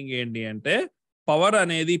మీనింగ్ ఏంటి అంటే పవర్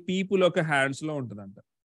అనేది పీపుల్ యొక్క హ్యాండ్స్ లో ఉంటుందంట.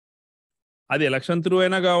 అది ఎలక్షన్ త్రూ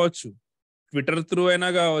అయినా కావచ్చు, ట్విట్టర్ త్రూ అయినా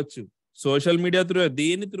కావచ్చు, సోషల్ మీడియా త్రూ,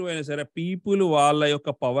 దేని త్రూ అయినా సరే పీపుల్ వాళ్ళ యొక్క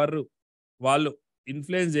పవర్ వాళ్ళు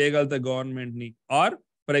ఇన్ఫ్లుయెన్స్ చేయగలుగుతారు గవర్నమెంట్ ని. ఆర్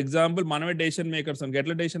ఫర్ ఎగ్జాంపుల్ మనమే డెసిషన్ మేకర్స్ అనుకో.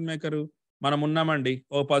 ఎట్లా డెసిషన్ మేకర్, మనం ఉన్నామండి,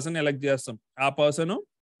 ఓ పర్సన్ ఎలక్ట్ చేస్తాం, ఆ పర్సన్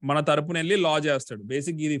మన తరపున వెళ్ళి లా చేస్తాడు.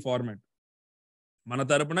 బేసిక్ ఇది ఫార్మాట్. మన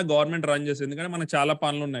తరపున గవర్నమెంట్ రన్ చేస్తుంది, ఎందుకంటే మనకు చాలా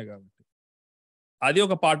పనులు ఉన్నాయి కాబట్టి. అది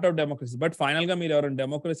ఒక part of democracy. But final గా మీరు ఎవరైనా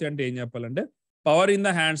డెమోక్రసీ అంటే ఏం చెప్పాలంటే power in the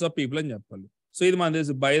hands of people అని చెప్పాలి. సో ఇది మన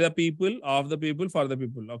తెలుసు, by the people, of the people, for the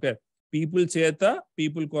people. Okay, people చేత,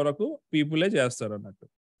 పీపుల్ కొరకు, పీపులే చేస్తారు అన్నట్టు.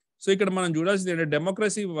 సో ఇక్కడ మనం చూడాల్సింది ఏంటంటే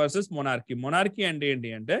డెమోక్రసీ వర్సెస్ మొనార్కీ. మొనార్కీ అంటే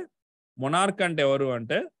ఏంటి అంటే, మొనార్క్ అంటే ఎవరు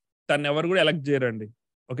అంటే తను ఎవరు కూడా ఎలక్ట్ చేయరండి.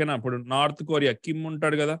 ఓకేనా, ఇప్పుడు నార్త్ కొరియా కిమ్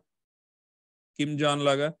ఉంటాడు కదా, కిమ్ జాన్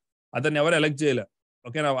లాగా, అతన్ని ఎవరు ఎలక్ట్ చేయలే.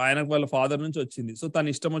 ఓకేనా, ఆయనకు వాళ్ళ ఫాదర్ నుంచి వచ్చింది. సో తను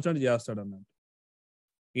ఇష్టం వచ్చినట్టు చేస్తాడు అన్నట్టు.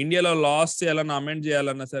 ఇండియాలో లాస్ చేయాలన్నా అమెండ్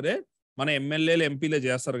చేయాలన్నా సరే మన ఎమ్మెల్యేలు ఎంపీలే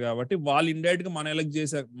చేస్తారు కాబట్టి వాళ్ళు ఇండైరెక్ట్ గా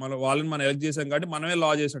వాళ్ళని మనం ఎలక్ట్ చేసాం కాబట్టి మనమే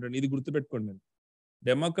లా చేసినట్టు. ఇది గుర్తుపెట్టుకోండి.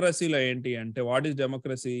 డెమోక్రసీలో ఏంటి అంటే వాట్ ఈస్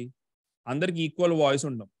డెమోక్రసీ, అందరికి ఈక్వల్ వాయిస్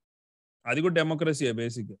ఉండడం, అది కూడా డెమోక్రసీయే.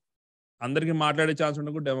 బేసిక్గా అందరికి మాట్లాడే ఛాన్స్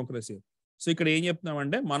ఉండడం కూడా డెమోక్రసీ. సో ఇక్కడ ఏం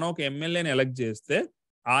చెప్తున్నామంటే మనం ఒక ఎమ్మెల్యేని ఎలక్ట్ చేస్తే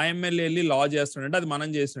ఆ ఎమ్మెల్యే వెళ్ళి లా చేస్తున్నాడంటే అది మనం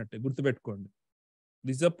చేసినట్టే. గుర్తుపెట్టుకోండి.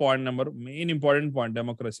 This is point number, main important point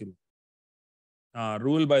డెమోక్రసీలో.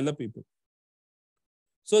 Rule by the people.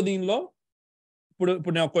 So దీనిలో ఇప్పుడు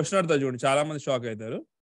నేను ఒక క్వశ్చన్ అడుగుతా చూడండి, చాలా మంది షాక్ అవుతారు.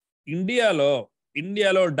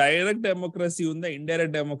 ఇండియాలో డైరెక్ట్ డెమోక్రసీ ఉందా,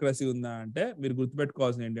 ఇండైరెక్ట్ డెమోక్రసీ ఉందా అంటే మీరు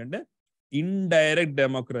గుర్తుపెట్టుకోవాల్సింది ఏంటంటే ఇండైరెక్ట్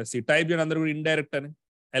డెమోక్రసీ. టైప్ చేయడం అందరూ కూడా ఇండైరెక్ట్ అని.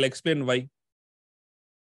 I explain why.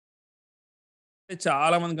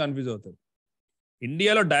 చాలా మంది కన్ఫ్యూజ్ అవుతారు.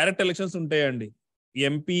 ఇండియాలో డైరెక్ట్ ఎలక్షన్స్ ఉంటాయండి,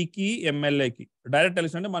 ఎంపీకి ఎమ్మెల్యేకి. డైరెక్ట్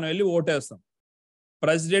ఎలక్షన్ అంటే మనం వెళ్ళి ఓటేస్తాం.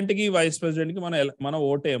 ప్రెసిడెంట్ కి వైస్ ప్రెసిడెంట్ కి మనం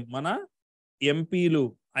ఓటేయం, మన ఎంపీలు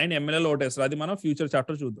ఆయన ఎమ్మెల్యేలు ఓటేస్తారు. అది మనం ఫ్యూచర్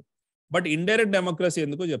చాప్టర్ చూద్దాం. బట్ ఇండైరెక్ట్ డెమోక్రసీ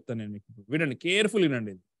ఎందుకో చెప్తాను నేను మీకు. వినండి, కేర్ఫుల్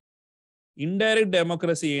వినండి. ఇండైరెక్ట్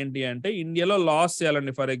డెమోక్రసీ ఏంటి అంటే ఇండియాలో లాస్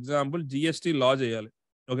చేయాలండి. ఫర్ ఎగ్జాంపుల్ జిఎస్టీ లా చేయాలి.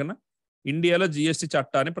 ఓకేనా, ఇండియాలో జిఎస్టీ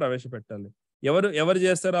చట్టాన్ని ప్రవేశపెట్టాలి. ఎవరు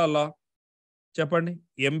చేస్తారో అలా చెప్పండి?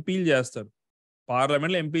 ఎంపీలు చేస్తారు.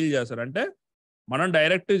 పార్లమెంట్లో ఎంపీలు చేస్తారు. అంటే మనం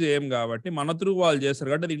డైరెక్ట్ చేయం కాబట్టి మన త్రూ వాళ్ళు చేస్తారు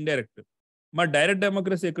కాబట్టి అది ఇండైరెక్ట్. మరి డైరెక్ట్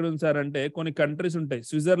డెమోక్రసీ ఎక్కడ ఉంది సార్ అంటే కొన్ని కంట్రీస్ ఉంటాయి.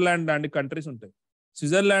 స్విట్జర్లాండ్ లాంటి కంట్రీస్ ఉంటాయి.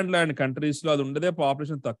 స్విట్జర్లాండ్ లాంటి కంట్రీస్ లో అది ఉండదే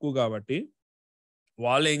పాపులేషన్ తక్కువ కాబట్టి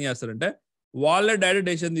వాళ్ళు ఏం చేస్తారంటే వాళ్ళే డైరెక్ట్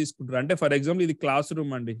డెసిషన్ తీసుకుంటారు. అంటే ఫర్ ఎగ్జాంపుల్ ఇది క్లాస్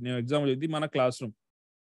రూమ్ అండి. నేను ఎగ్జాంపుల్ ఇది మన క్లాస్ రూమ్.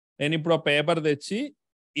 నేను ఇప్పుడు ఆ పేపర్ తెచ్చి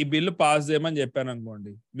ఈ బిల్లు పాస్ చేయమని చెప్పాను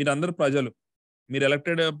అనుకోండి. మీరందరూ ప్రజలు. మీరు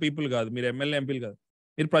ఎలక్టెడ్ పీపుల్ కాదు. మీరు ఎమ్మెల్యే ఎంపీలు కాదు.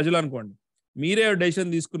 మీరు ప్రజలు అనుకోండి. మీరే డెసిషన్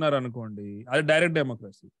తీసుకున్నారు అనుకోండి. అది డైరెక్ట్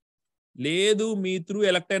డెమోక్రసీ. లేదు మీ త్రూ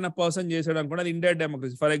ఎలక్ట్ అయిన పర్సన్ చేసాడు అనుకోండి అది ఇండైరెక్ట్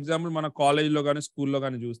డెమోక్రసీ. ఫర్ ఎగ్జాంపుల్ మన కాలేజ్లో కానీ స్కూల్లో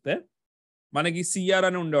కానీ చూస్తే మనకి సిఆర్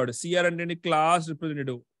అని ఉండేవాడు. సిఆర్ అంటే క్లాస్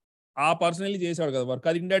రిప్రజెంటేటివ్. ఆ పర్సన్ వెళ్ళి చేసాడు కదా వర్క్.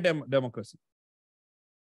 అది ఇండైరెక్ట్ డెమోక్రసీ.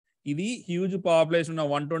 ఇది హ్యూజ్ పాపులేషన్ ఉన్న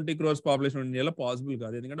 120 crores పాపులేషన్ ఇండియాలో పాసిబుల్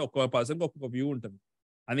కాదు. ఎందుకంటే ఒక్కొక్క పర్సన్కి ఒక్కొక్క వ్యూ ఉంటుంది.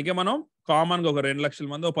 అందుకే మనం కామన్గా ఒక 2 లక్షల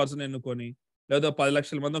మంది ఒక పర్సన్ ఎన్నుకొని లేదా 10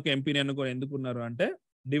 లక్షల మంది ఒక ఎంపీని ఎన్నుకొని ఎందుకున్నారు అంటే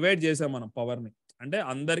డివైడ్ చేసాం మనం పవర్ని. అంటే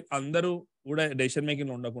అందరూ కూడా డెసిషన్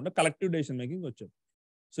మేకింగ్ ఉండకుండా కలెక్టివ్ డెసిషన్ మేకింగ్ వచ్చారు.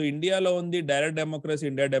 సో ఇండియాలో ఉంది డైరెక్ట్ డెమోక్రసీ,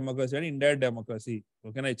 ఇండైరెక్ట్ డెమోక్రసీ అని. ఇండైరెక్ట్ డెమోక్రసీ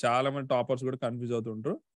ఓకేనా. చాలా మంది టాపర్స్ కూడా కన్ఫ్యూజ్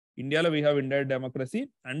అవుతుంటారు. ఇండియాలో we have indirect democracy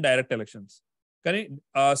and direct elections. కానీ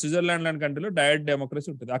స్విట్జర్లాండ్ లాంటి కంట్రీలో డైరెక్ట్ డెమోక్రసీ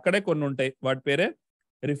ఉంటుంది. అక్కడే కొన్ని ఉంటాయి. వాటి పేరే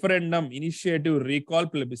రిఫరెండమ్, ఇనిషియేటివ్, రీకాల్,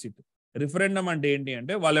 ప్లెబిసిట్. రిఫరెండమ్ అంటే ఏంటి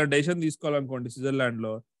అంటే వాళ్ళ డెసిషన్ తీసుకోవాలనుకోండి స్విట్జర్లాండ్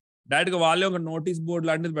లో డైరెక్ట్ గా వాళ్ళే ఒక నోటీస్ బోర్డు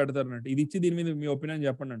లాంటిది పెడతారు అన్నట్టు. ఇది ఇచ్చి దీని మీద మీ ఒపీనియన్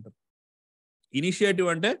చెప్పండి అంటారు. ఇనిషియేటివ్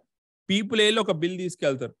అంటే పీపుల్ వెళ్ళి ఒక బిల్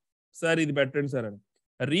తీసుకెళ్తారు, సార్ ఇది పెట్టండి సార్ అని.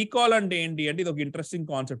 రీకాల్ అంటే ఏంటి అంటే ఇది ఒక ఇంట్రెస్టింగ్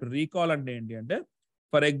కాన్సెప్ట్. రీకాల్ అంటే ఏంటి అంటే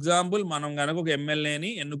ఫర్ ఎగ్జాంపుల్ మనం కనుక ఒక ఎమ్మెల్యేని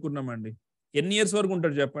ఎన్నుకున్నామండి. ఎన్ని ఇయర్స్ వరకు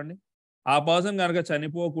ఉంటాడు చెప్పండి? ఆ పర్సన్ కనుక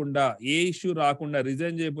చనిపోకుండా ఏ ఇష్యూ రాకుండా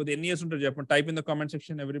రిజైన్ చేయకపోతే ఎన్ని ఇయర్స్ ఉంటాడు చెప్పండి? Type in the comment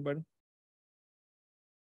section everybody.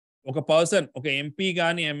 ఒక పర్సన్ ఒక ఎంపీ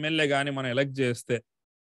కానీ ఎమ్మెల్యే కానీ మనం ఎలక్ట్ చేస్తే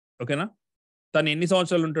ఓకేనా, తను ఎన్ని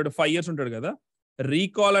సంవత్సరాలు ఉంటాడు? 5 years ఉంటాడు కదా.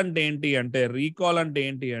 రీకాల్ అంటే ఏంటి అంటే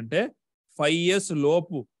 5 years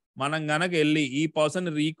లోపు మనం గనక వెళ్ళి ఈ పర్సన్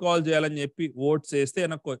రీకాల్ చేయాలని చెప్పి ఓట్స్ వేస్తే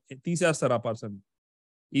తీసేస్తారు ఆ పర్సన్.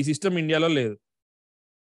 ఈ సిస్టమ్ ఇండియాలో లేదు.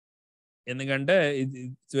 ఎందుకంటే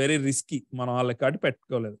ఇట్స్ వెరీ రిస్కీ. మనం వాళ్ళకి కాబట్టి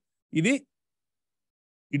పెట్టుకోలేదు.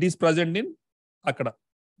 ఇట్ ఈస్ ప్రజెంట్ ఇన్ అక్కడ.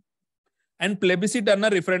 అండ్ ప్లెబిసిట్ అన్న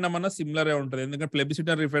రిఫరెండమ్ అన్న సిమిలర్ ఉంటుంది. ఎందుకంటే ప్లెబిసిట్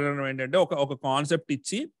అన్న రిఫరెండమ్ ఏంటంటే ఒక కాన్సెప్ట్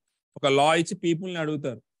ఇచ్చి ఒక లా ఇచ్చి పీపుల్ని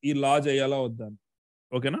అడుగుతారు ఈ లా చేయాలా వద్దా అని.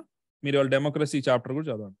 ఓకేనా. మీరు వాళ్ళ డెమోక్రసీ చాప్టర్ కూడా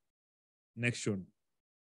చదవండి. నెక్స్ట్ చూడండి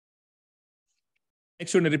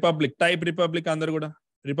రిపబ్లిక్. టైప్ రిపబ్లిక్ అందరు కూడా.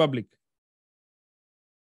 రిపబ్లిక్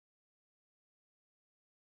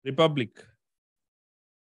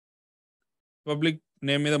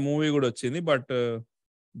నేమ్ మీద మూవీ కూడా వచ్చింది. బట్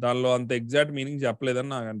దానిలో అంత ఎగ్జాక్ట్ మీనింగ్ చెప్పలేదని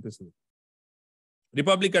నాకు అనిపిస్తుంది.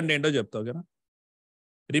 రిపబ్లిక్ అంటే ఏంటో చెప్తా ఓకేనా.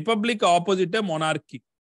 రిపబ్లిక్ ఆపోజిటే మొనార్కీ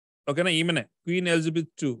ఓకేనా. ఈమెనే క్వీన్ ఎలిజబెత్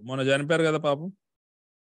II మొన్న చనిపోయారు కదా పాపం.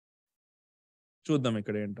 చూద్దాం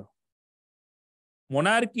ఇక్కడ ఏంటో.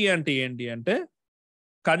 మొనార్కీ అంటే ఏంటి అంటే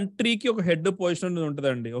కంట్రీకి ఒక హెడ్ పొజిషన్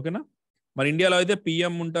ఉంటుందండి ఓకేనా. మరి ఇండియాలో అయితే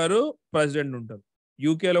పిఎం ఉంటారు, ప్రెసిడెంట్ ఉంటారు.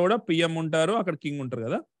 యూకేలో కూడా పిఎం ఉంటారు, అక్కడ కింగ్ ఉంటారు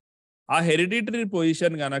కదా. ఆ హెరిడిటరీ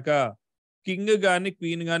పొజిషన్ గనక కింగ్ కానీ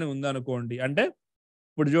క్వీన్ కానీ ఉందనుకోండి, అంటే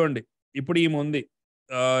ఇప్పుడు చూడండి ఇప్పుడు ఈమె ఉంది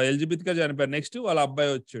ఎలిజబెత్ గా చనిపోయారు. నెక్స్ట్ వాళ్ళ అబ్బాయి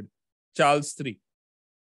వచ్చాడు చార్ల్స్ III.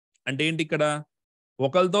 అంటే ఏంటి ఇక్కడ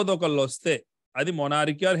ఒకరితో ఒకళ్ళు వస్తే అది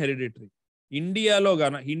మొనార్కీ ఆర్ హెరిడిటరీ. ఇండియాలో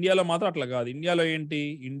మాత్రం అట్లా కాదు. ఇండియాలో ఏంటి,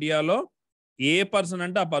 ఇండియాలో ఏ పర్సన్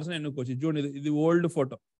అంటే ఆ పర్సన్ ఎన్నుకోవచ్చు. చూడండి ఇది ఓల్డ్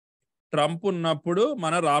ఫోటో. ట్రంప్ ఉన్నప్పుడు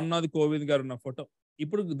మన రామ్నాథ్ కోవింద్ గారు ఉన్న ఫోటో.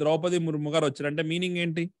 ఇప్పుడు ద్రౌపది ముర్ము గారు వచ్చారు. అంటే మీనింగ్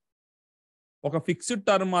ఏంటి, ఒక ఫిక్స్డ్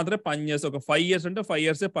టర్మ్ మాత్రమే పనిచేస్తారు. ఒక 5 years అంటే 5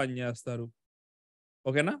 years పనిచేస్తారు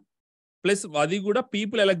ఓకేనా. ప్లస్ అది కూడా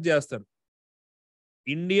పీపుల్ ఎలక్ట్ చేస్తారు.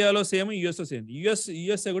 ఇండియాలో సేమ్, యుఎస్ఏ సేమ్.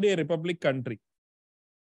 యుఎస్ఏ కూడా రిపబ్లిక్ కంట్రీ.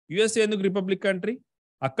 యుఎస్ఏ ఎందుకు రిపబ్లిక్ కంట్రీ?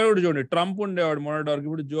 అక్కడ కూడా చూడండి ట్రంప్ ఉండేవాడు మొన్నటి వరకు,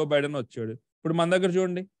 ఇప్పుడు జో బైడెన్ వచ్చాడు. ఇప్పుడు మన దగ్గర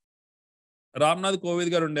చూడండి రామ్నాథ్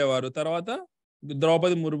కోవింద్ గారు ఉండేవారు, తర్వాత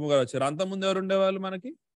ద్రౌపది ముర్ము గారు వచ్చారు. అంతకుముందు ఎవరు ఉండేవాళ్ళు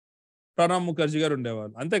మనకి? ప్రణబ్ ముఖర్జీ గారు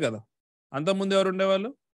ఉండేవాళ్ళు అంతే కదా. అంతకుముందు ఎవరు ఉండేవాళ్ళు?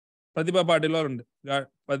 ప్రతిభా పాటిల్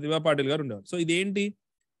గారు ఉండేవారు. సో ఇదేంటి,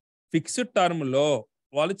 ఫిక్స్డ్ టర్మ్ లో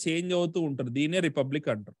వాళ్ళు చేంజ్ అవుతూ ఉంటారు. దీన్నే రిపబ్లిక్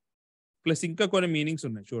అంటారు. ప్లస్ ఇంకా కొన్ని మీనింగ్స్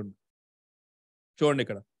ఉన్నాయి చూడండి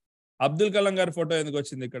ఇక్కడ అబ్దుల్ కలాం గారి ఫోటో ఎందుకు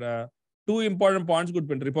వచ్చింది ఇక్కడ? 2 important పాయింట్స్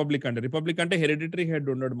గుర్తుపెట్టండి. రిపబ్లిక్ అంటే హెరిడిటరీ హెడ్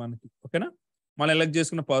ఉండడు మనకి ఓకేనా. మనం ఎలక్ట్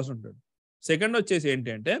చేసుకున్న పర్సన్ ఉంటాడు. సెకండ్ వచ్చేసి ఏంటి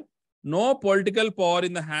అంటే no political power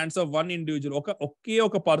in the hands of one individual. ఒకే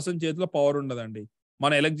ఒక పర్సన్ చేతిలో పవర్ ఉండదండి.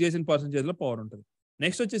 మనం ఎలక్ట్ చేసిన పర్సన్ చేతిలో పవర్ ఉంటుంది.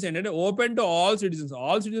 నెక్స్ట్ వచ్చేసి ఏంటంటే open to all citizens.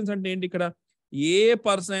 All citizens అంటే ఏంటి, ఇక్కడ ఏ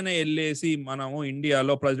పర్సన్ అయినా వెళ్ళేసి మనము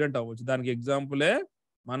ఇండియాలో ప్రెసిడెంట్ అవ్వచ్చు. దానికి ఎగ్జాంపులే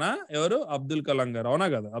మన ఎవరు, అబ్దుల్ కలాం గారు. అవునా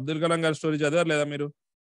కదా? అబ్దుల్ కలాం గారి స్టోరీ చదివారు లేదా మీరు?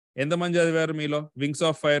 ఎంతమంది చదివారు మీలో wings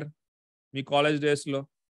of fire? Me college డేస్లో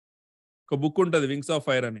ఒక బుక్ ఉంటుంది వింగ్స్ ఆఫ్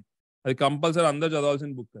ఫైర్ అని. అది కంపల్సరీ అందరూ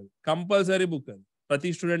చదవాల్సిన బుక్. అది కంపల్సరీ బుక్. అది ప్రతి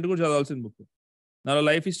స్టూడెంట్ కూడా చదవాల్సిన బుక్. దానిలో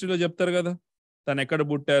లైఫ్ హిస్టరీలో చెప్తారు కదా, తను ఎక్కడ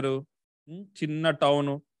పుట్టారు, చిన్న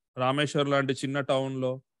టౌను రామేశ్వరం లాంటి చిన్న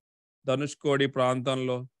టౌన్లో ధనుష్కోడి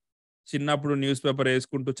ప్రాంతంలో చిన్నప్పుడు న్యూస్ పేపర్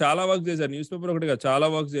వేసుకుంటూ చాలా వర్క్ చేశారు. న్యూస్ పేపర్ ఒకటి కాదు, చాలా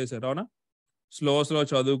వర్క్ చేశారు. అవునా? స్లో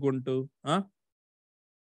చదువుకుంటూ,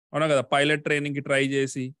 అవునా కదా, పైలట్ ట్రైనింగ్కి ట్రై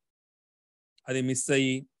చేసి అది మిస్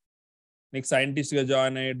అయ్యి నీకు సైంటిస్ట్గా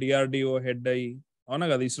జాయిన్ అయ్యి డిఆర్డిఓ హెడ్ అయ్యి, అవునా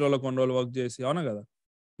కదా, ఇస్రోలో కొన్ని రోజులు వర్క్ చేసి, అవునా కదా.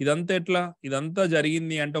 ఇదంతా ఎట్లా? ఇదంతా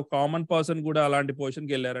జరిగింది అంటే ఒక కామన్ పర్సన్ కూడా అలాంటి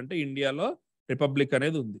పొజిషన్కి వెళ్ళారంటే ఇండియాలో రిపబ్లిక్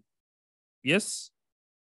అనేది ఉంది. ఎస్.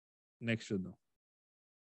 నెక్స్ట్ చూద్దాం.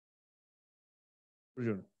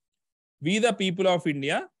 చూడండి. We the people of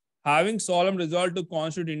India, having solemn resolved to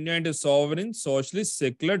constitute India into sovereign, socialist,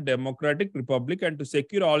 secular, democratic republic and to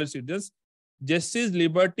secure all its citizens justice,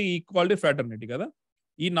 liberty, equality, fraternity కదా.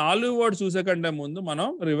 ఈ 4 వర్డ్స్ చూసే కంటే ముందు మనం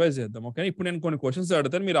రివైజ్ చేద్దాం. Okay, ఇప్పుడు నేను కొన్ని క్వశ్చన్స్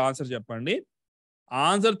అడుగుతాను, మీరు ఆన్సర్ చెప్పండి.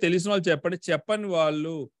 ఆన్సర్ తెలిసిన వాళ్ళు చెప్పండి, చెప్పని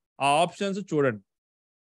వాళ్ళు ఆ ఆప్షన్స్ చూడండి.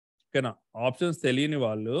 ఓకేనా? ఆప్షన్స్ తెలియని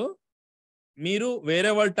వాళ్ళు మీరు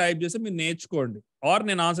వేరే వాళ్ళు టైప్ చేస్తే మీరు నేర్చుకోండి, ఆర్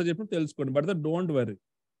నేను ఆన్సర్ చెప్పిన తెలుసుకోండి, బట్ డోంట్ వరీ.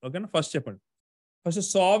 ఓకేనా? ఫస్ట్ చెప్పండి. ఫస్ట్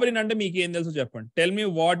సావరిన్ అంటే మీకు ఏం తెలుసో చెప్పండి. Tell me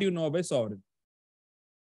what you know by sovereign.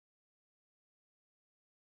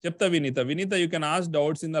 చెప్తా Vineeta. Vineeta, you can ask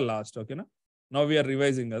doubts in the last. ఓకేనా? నౌ వీఆర్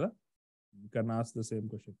రివైజింగ్ కదా, you can ask the same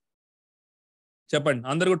question. చెప్పండి,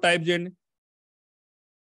 అందరు కూడా టైప్ చేయండి.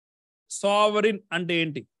 సావరిన్ అంటే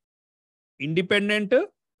ఏంటి? Independent,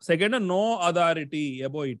 second no authority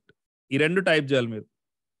above it. ఈ రెండు టైప్ చేయాలి మీరు.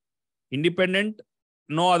 Independent,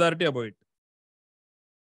 no authority above it.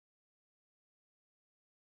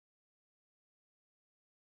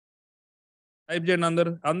 Type చేయండి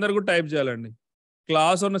అందరు కూడా టైప్ చేయాలండి.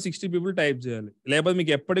 క్లాస్ ఉన్న 60 పీపుల్ టైప్ చేయాలి, లేకపోతే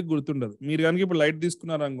మీకు ఎప్పటికి గుర్తుండదు. మీరు కనుక ఇప్పుడు లైట్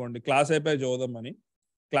తీసుకున్నారు అనుకోండి, క్లాస్ అయిపోయి చదువుదామని,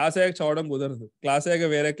 క్లాస్ అయ్యాక చదవడం కుదరదు. క్లాస్ అయ్యాక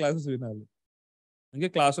వేరే క్లాసెస్ వినాలి, ఇంకే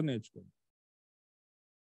క్లాస్ నేర్చుకోండి.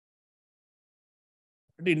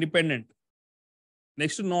 అంటే independent,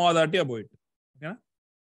 next no authority about it. ఓకేనా?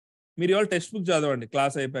 మీరు ఇవాళ టెక్స్ట్ బుక్ చదవండి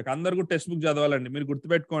క్లాస్ అయిపోయాక. అందరు కూడా టెక్స్ట్ బుక్ చదవాలండి. మీరు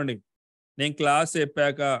గుర్తుపెట్టుకోండి, నేను క్లాస్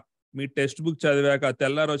చెప్పాక మీ టెక్స్ట్ బుక్ చదివాక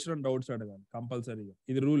తెల్లారు వచ్చిన డౌట్స్ అడగాలి కంపల్సరీగా.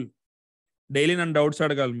 ఇది రూల్. డైలీ నన్ను డౌట్స్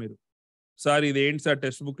అడగాలి మీరు. సార్ ఇది ఏంటి సార్,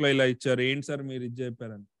 టెక్స్ట్ బుక్ లో ఇలా ఇచ్చారు, ఏంటి సార్ మీరు ఇది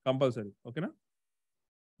చెప్పారని, కంపల్సరీ. ఓకేనా?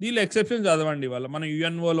 దీనిలో ఎక్సెప్షన్ చదవండి. వాళ్ళ మన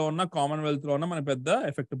యుఎన్ఓలో ఉన్న కామన్వెల్త్ లో ఉన్న మన పెద్ద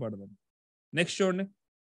ఎఫెక్ట్ పడదు. నెక్స్ట్ చూడండి.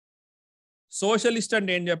 సోషలిస్ట్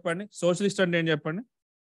అంటే ఏం చెప్పండి? సోషలిస్ట్ అంటే ఏం చెప్పండి?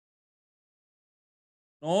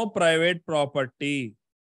 No private property,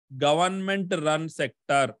 government run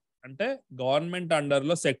sector. అంటే గవర్నమెంట్ అండర్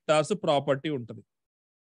లో సెక్టార్స్ ప్రాపర్టీ ఉంటుంది.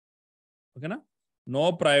 ఓకేనా? No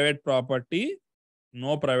private property,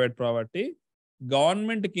 no private property.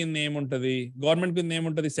 Government కింద ఏముంటది? గవర్నమెంట్ కింద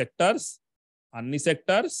ఏముంటది? సెక్టార్స్, అన్ని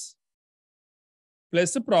సెక్టార్స్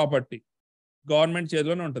ప్లస్ ప్రాపర్టీ గవర్నమెంట్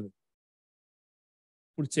చేతిలోనే ఉంటుంది.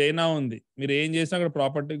 ఇప్పుడు చైనా ఉంది, మీరు ఏం చేసినా అక్కడ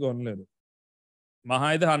ప్రాపర్టీ కొనలేరు. మహా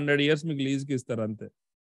అయితే 100 years మీకు లీజ్కి ఇస్తారు అంతే.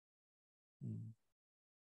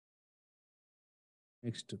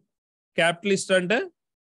 నెక్స్ట్ క్యాపిటలిస్ట్ అంటే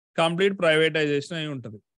కంప్లీట్ ప్రైవేటైజేషన్ అయి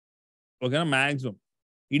ఉంటుంది. ఓకేనా? మ్యాక్సిమం.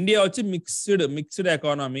 ఇండియా వచ్చి మిక్స్డ్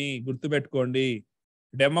ఎకానమీ, గుర్తుపెట్టుకోండి.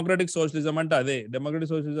 డెమోక్రటిక్ సోషలిజం అంటే అదే.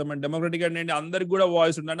 డెమోక్రటిక్ సోషలిజం అంటే, డెమోక్రటిక్ అంటే అందరికి కూడా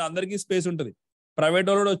వాయిస్ ఉంటుంది, అంటే అందరికీ స్పేస్ ఉంటుంది. ప్రైవేట్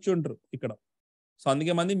వాళ్ళు కూడా వచ్చి ఉంటారు ఇక్కడ. సో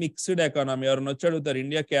అందుకే మంది మిక్స్డ్ ఎకానమీ. ఎవరైనా వచ్చి అడుగుతారు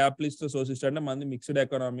ఇండియా క్యాపిటలిస్ట్ సోషలిస్ట్ అంటే, మంది మిక్స్డ్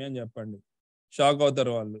ఎకానమీ అని చెప్పండి. షాక్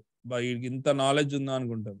అవుతారు వాళ్ళు, ఇంత నాలెడ్జ్ ఉందా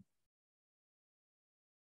అనుకుంటారు.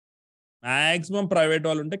 మాక్సిమం ప్రైవేట్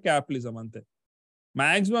వాళ్ళు ఉంటే క్యాపిటలిజం, అంతే.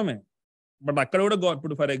 మాక్సిమమే. బట్ అక్కడ కూడా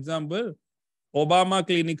ఇప్పుడు for example Obama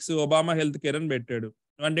clinics, Obama health care అని పెట్టాడు.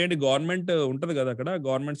 అంటే ఏంటి? గవర్నమెంట్ ఉంటుంది కదా అక్కడ,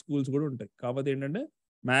 గవర్నమెంట్ స్కూల్స్ కూడా ఉంటాయి. కాకపోతే ఏంటంటే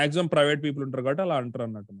మాక్సిమం ప్రైవేట్ పీపుల్ ఉంటారు కాబట్టి అలా అంటారు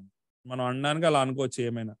అన్నట్టు. మనం అనడానికి అలా అనుకోవచ్చు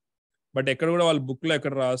ఏమైనా, బట్ ఎక్కడ కూడా వాళ్ళ బుక్ లో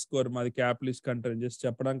ఎక్కడ రాసుకోరు మాది క్యాపిటలిస్ట్ కంట్రీ, జస్ట్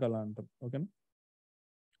చెప్పడానికి అలా అంటారు. ఓకేనా?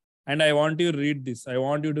 And I want you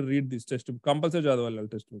to read this text book. Compulsory చదవాలి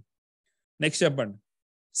టెక్స్ట్ బుక్. నెక్స్ట్ చెప్పండి,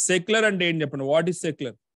 సెక్యులర్ అంటే ఏం చెప్పండి? What is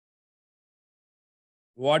secular?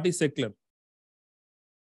 What is secular?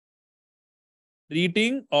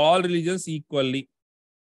 Treating all religions equally.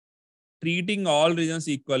 Treating all religions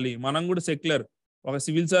equally. మనం కూడా సెక్యులర్. ఒక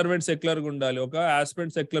సివిల్ సర్వెంట్ సెక్యులర్గా ఉండాలి, ఒక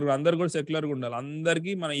ఆస్పిరెంట్ సెక్యులర్, అందరు కూడా సెక్యులర్గా ఉండాలి.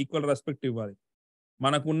 అందరికీ మనం ఈక్వల్ రెస్పెక్ట్ ఇవ్వాలి.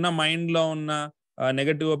 మనకున్న మైండ్లో ఉన్న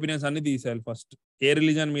నెగటివ్ ఒపీనియన్స్ అన్ని తీసేయాలి ఫస్ట్. ఏ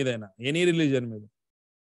రిలీజన్ మీదైనా, ఎనీ రిలీజన్ మీద.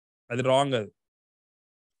 అది రాంగ్. అది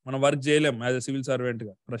మనం వర్క్ చేయలేం యాజ్ ఎ సివిల్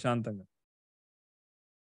సర్వెంట్గా ప్రశాంతంగా.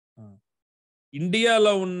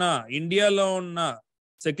 ఇండియాలో ఉన్న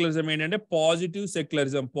సెక్యులరిజం ఏంటంటే పాజిటివ్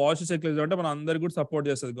సెక్యులరిజం. పాజిటివ్ సెక్యులరిజం అంటే మనం అందరికి కూడా సపోర్ట్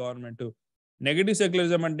చేస్తుంది గవర్నమెంట్. నెగటివ్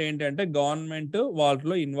సెక్యులరిజం అంటే ఏంటంటే గవర్నమెంట్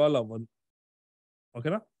వాటిలో ఇన్వాల్వ్ అవ్వదు.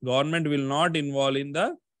 ఓకేనా? Government will not involve in the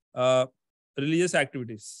religious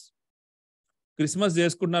activities. Christmas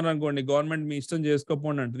చేసుకుంటున్నారు అనుకోండి, గవర్నమెంట్ మీ ఇష్టం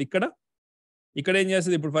చేసుకోకపోండి అంటది. ఇక్కడ ఏం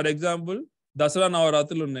చేస్తుంది? ఇప్పుడు ఫర్ ఎగ్జాంపుల్ దసరా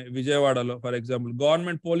నవరాత్రులు ఉన్నాయి విజయవాడలో ఫర్ ఎగ్జాంపుల్.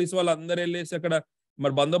 గవర్నమెంట్ పోలీస్ వాళ్ళు అందరూ వెళ్ళేసి అక్కడ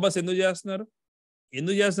మరి బందోబస్తు ఎందుకు చేస్తున్నారు?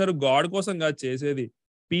 గాడ్ కోసం కాదు చేసేది,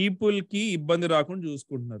 పీపుల్ కి ఇబ్బంది రాకుండా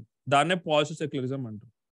చూసుకుంటున్నారు. దాన్నే పాజిటివ్ సెక్యులరిజం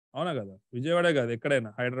అంటారు. అవునా కదా? విజయవాడే కాదు, ఎక్కడైనా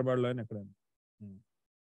హైదరాబాద్ లో అయినా ఎక్కడైనా.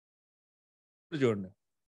 చూడండి,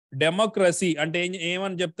 డెమోక్రసీ అంటే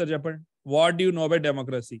ఏమని చెప్తారు చెప్పండి? What do you know by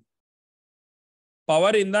democracy?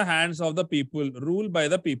 Power in the hands of the people, rule by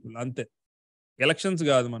the people, అంతే. ఎలక్షన్స్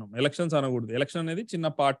కాదు, మనం ఎలక్షన్స్ అనకూడదు. ఎలక్షన్ అనేది చిన్న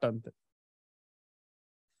పార్ట్ అంతే.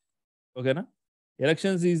 ఓకేనా?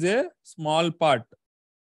 Elections is a small part.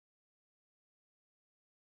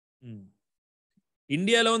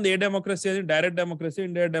 ఇండియాలో ఉంది ఏ డెమోక్రసీ? అది డైరెక్ట్ డెమోక్రసీ,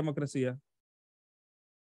 ఇండైరెక్ట్ డెమోక్రసీయా?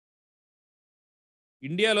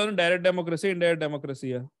 ఇండియాలోని direct democracy, indirect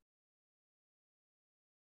డెమోక్రసీయా?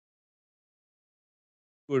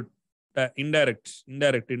 Good. Indirect.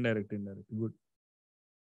 Good.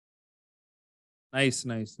 Nice.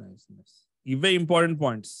 ఇవే ఇంపార్టెంట్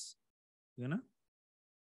పాయింట్స్. ఓకేనా?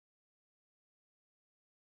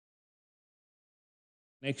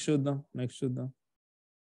 నెక్స్ట్ చూద్దాం.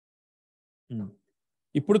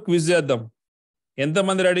 ఇప్పుడు క్విజ్ చేద్దాం.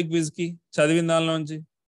 ఎంతమంది రెడీ క్విజ్ కి? చదివిన దానిలోంచి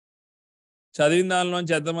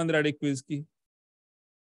ఎంతమంది రెడీ క్విజ్ కి?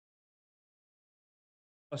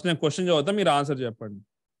 ఫస్ట్ నేను క్వశ్చన్ చదువుతా, మీరు ఆన్సర్ చెప్పండి.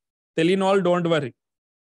 తెలియని వాళ్ళు డోంట్ వరీ.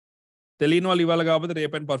 తెలియని వాళ్ళు ఇవాళ కాకపోతే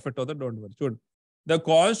రేపైనా పర్ఫెక్ట్ అవుతారు, డోంట్ వరీ. చూడండి, the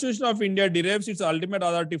constitution of India derives it's ultimate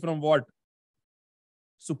authority from what?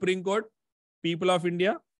 Supreme court, people of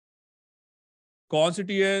India,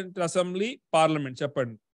 constituent assembly, parliament.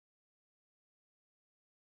 చెప్పండి.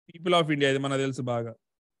 పీపుల్ ఆఫ్ ఇండియా, ఇది మనకు తెలుసు బాగా.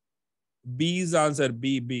 బీజ్ ఆన్సర్.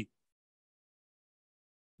 బి.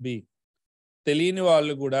 తెలియని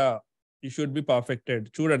వాళ్ళు కూడా యూ షుడ్ బి పర్ఫెక్టెడ్.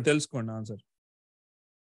 చూడండి, తెలుసుకోండి answer.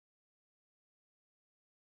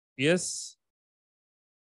 Yes.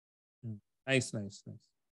 Nice.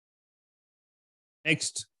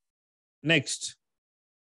 Next.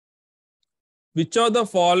 Which of the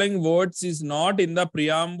following words is not in the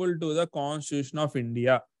preamble to the Constitution of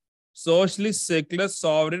India? Socialist, secular,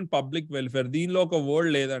 sovereign, public welfare. దీనిలో ఒక వర్డ్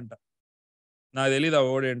లేదంట. నాకు తెలియదు ఆ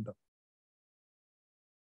వర్డ్ ఏంటో.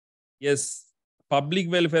 ఎస్, పబ్లిక్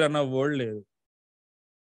వెల్ఫేర్ అన్న వర్డ్ లేదు.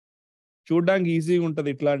 చూడడానికి ఈజీగా ఉంటుంది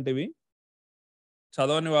ఇట్లాంటివి,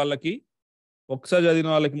 చదవని వాళ్ళకి, ఒకసారి చదివిన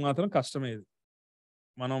వాళ్ళకి మాత్రం కష్టమేది.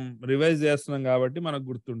 మనం రివైజ్ చేస్తున్నాం కాబట్టి మనకు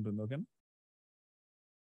గుర్తుంటుంది. ఓకేనా?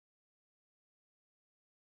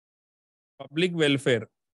 పబ్లిక్ వెల్ఫేర్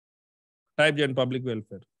టైప్ చేయండి. Public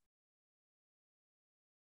welfare.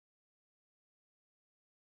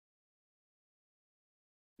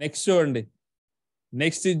 నెక్స్ట్ చూడండి.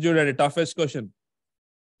 నెక్స్ట్ ఇది చూడండి, toughest question.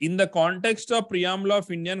 In the context of preamble of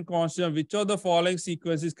Indian constitution which of the following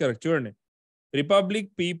sequence is correct? చూడండి, republic,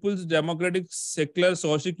 peoples, democratic, secular,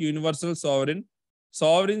 socialist, universal, sovereign,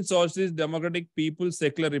 socialist, democratic, peoples,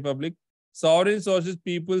 secular, republic, sovereign, socialist,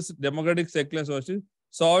 peoples, democratic, secular, socialist,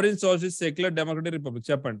 sovereign, socialist, secular, democratic, republic.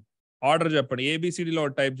 చెప్పండి, order చెప్పండి. ఏబిసిడిలో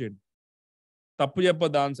type చేయండి. తప్పు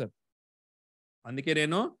చెప్పొద్దు answer. అందుకే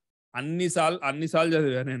నేను అన్నిసార్లు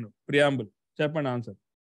చదివా నేను ప్రియాంబుల్. చెప్పండి ఆన్సర్.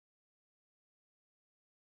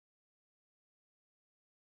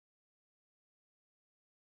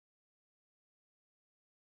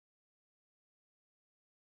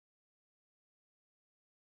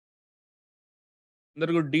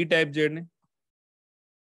 అందరు కూడా డి టైప్ చేయండి.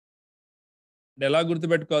 ఎలా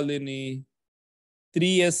గుర్తుపెట్టుకోవాలి దీన్ని?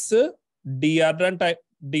 3S DR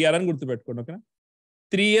అని గుర్తుపెట్టుకోండి. ఓకేనా?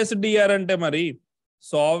 3S DR అంటే మరి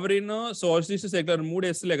సావరిన్, సోషలిస్ట్, సెక్యులర్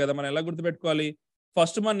 3 Sలే కదా. మనం ఎలా గుర్తుపెట్టుకోవాలి?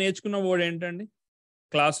 ఫస్ట్ మనం నేర్చుకున్న వర్డ్ ఏంటండి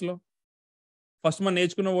క్లాస్లో? ఫస్ట్ మనం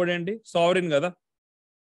నేర్చుకున్న వర్డ్ ఏంటి? సావరిన్ కదా.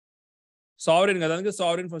 అందుకే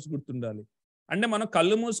సావరిన్ ఫస్ట్ గుర్తుండాలి. అంటే మనం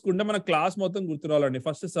కళ్ళు మూసుకుంటే మన క్లాస్ మొత్తం గుర్తురావాలండి.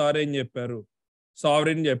 ఫస్ట్ సార్ ఏం చెప్పారు?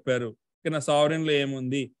 సావరిన్ చెప్పారు. సావరిన్ లో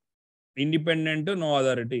ఏముంది? Independent, no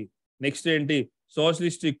authority. నెక్స్ట్ ఏంటి?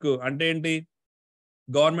 సోషలిస్టిక్ అంటే ఏంటి?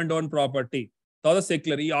 Government own property. తర్వాత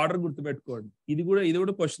సెక్యులర్. ఈ ఆర్డర్ గుర్తుపెట్టుకోండి. ఇది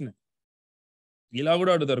కూడా క్వశ్చన్. ఇలా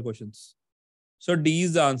కూడా అడుగుతారు questions. So D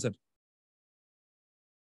is the answer.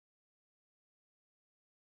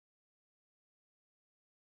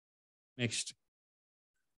 Next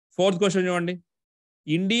 4th question చూడండి.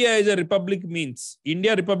 India is a republic means.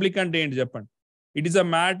 India republic అంటే ఏంటి చెప్పండి? It is a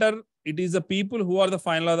matter. It is the people who are the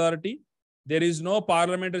final authority. There is no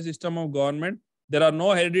parliamentary system of government. There are no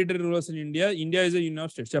hereditary rulers in India. India is a union of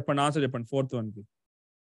states. చెప్పండి answer చెప్పండి 4th one కి.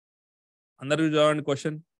 అందరూ చూడండి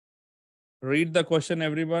question. Read the question,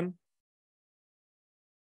 everyone.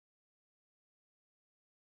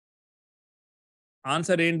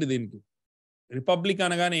 Answer ఏంటి దీనికి? Republic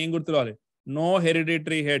అనగానే ఏం గుర్తురావాలి? No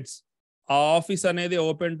hereditary heads. ఆ ఆఫీస్ అనేది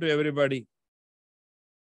ఓపెన్ టు ఎవ్రీబడి.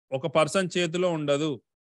 ఒక పర్సన్ చేతిలో ఉండదు.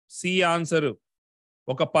 C answer.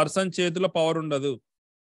 ఒక పర్సన్ చేతిలో పవర్ ఉండదు.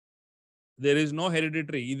 There is no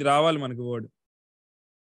hereditary. ఇది రావాలి మనకి వర్డ్.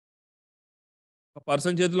 ఒక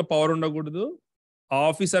పర్సన్ చేతిలో పవర్ ఉండకూడదు.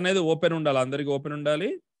 ఆఫీస్ అనేది ఓపెన్ ఉండాలి, అందరికి ఓపెన్ ఉండాలి.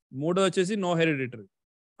 మూడో వచ్చేసి నో హెరిడిటరీ.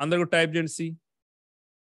 అందరికి టైప్ చేయండి సి.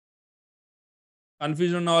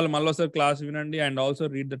 కన్ఫ్యూజన్ ఉన్న వాళ్ళు మళ్ళీ ఒకసారి క్లాస్ వినండి and also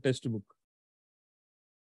read the text book.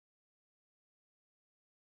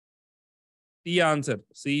 C answer.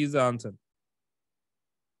 C is the answer.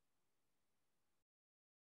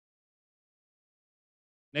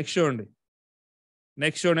 Next చూడండి.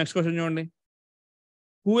 నెక్స్ట్ క్వశ్చన్ చూడండి.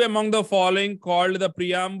 Who among the following called the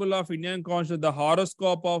preamble of Indian Constitution the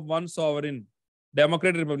horoscope of one sovereign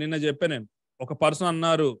democratic republic? నిన్న చెప్పాను నేను, ఒక person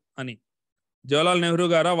అన్నారు అని. జవహర్లాల్ నెహ్రూ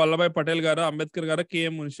గారా, వల్లభాయ్ పటేల్ గారా, అంబేద్కర్ గారా,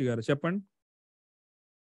 కేఎం మున్షి గారు? చెప్పండి.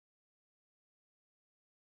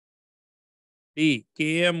 డి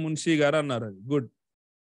కేఎం మున్షి గారు అన్నారు. అది గుడ్.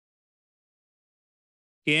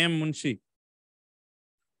 కేఎం మున్షి.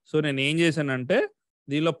 సో నేను ఏం చేశానంటే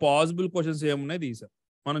దీనిలో పాసిబుల్ క్వశ్చన్స్ ఏమున్నాయి తీసా.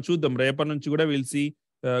 మనం చూద్దాం రేపటి నుంచి కూడా పిలిచి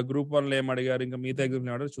గ్రూప్ 1లో ఏం అడిగారు, ఇంకా మిగతా ఎగ్జామ్స్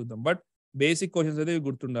ఏం అడిగారు చూద్దాం. బట్ బేసిక్ క్వశ్చన్స్ అయితే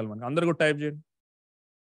గుర్తుండాలి మనకి. అందరు కూడా టైప్ చేయండి.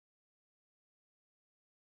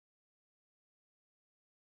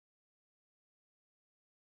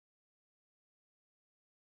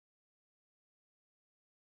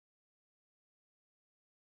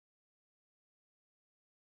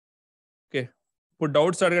 ఓకే, ఇప్పుడు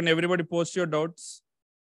డౌట్స్ అడగండి. Everybody post your doubts.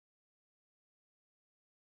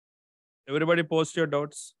 Everybody post your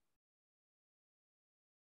doubts.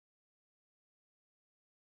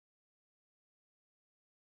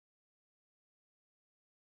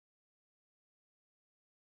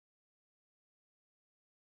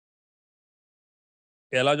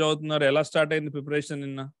 ఎలా చదువుతున్నారు? ఎలా స్టార్ట్ అయింది ప్రిపరేషన్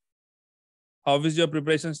నిన్న? How is your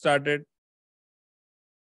preparation started?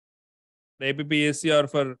 APPSC are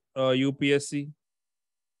for UPSC?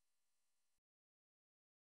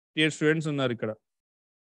 Students ఉన్నారు ఇక్కడ.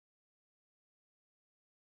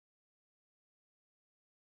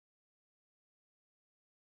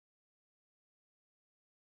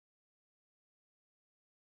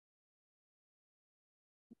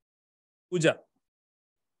 పూజ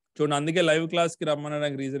చూడండి, అందుకే లైవ్ క్లాస్కి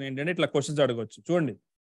రమ్మనడానికి రీజన్ ఏంటంటే ఇట్లా క్వశ్చన్స్ అడగవచ్చు. చూడండి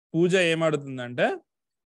పూజ ఏం అడుగుతుందంటే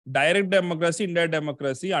direct democracy, indirect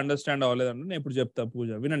democracy understand అవ్వలేదంటే నేను ఇప్పుడు చెప్తా. పూజ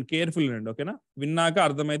వినండి, కేర్ఫుల్ వినండి, ఓకేనా? విన్నాక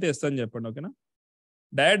అర్థమైతే ఎస్ అని చెప్పండి, ఓకేనా?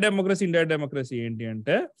 డైరెక్ట్ డెమోక్రసీ, ఇండైరెక్ట్ డెమోక్రసీ ఏంటి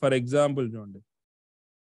అంటే, ఫర్ ఎగ్జాంపుల్ చూడండి,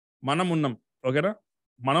 మనం ఉన్నాం, ఓకేనా?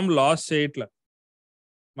 మనం లాస్ చేయట్లే,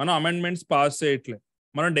 మనం అమెండ్మెంట్స్ పాస్ చేయట్లే,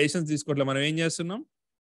 మనం డెసిషన్స్ తీసుకోవట్లే. మనం ఏం చేస్తున్నాం?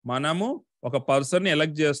 మనము ఒక పర్సన్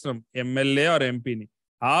ఎలక్ట్ చేస్తున్నాం, ఎమ్మెల్యే ఆర్ ఎంపీని.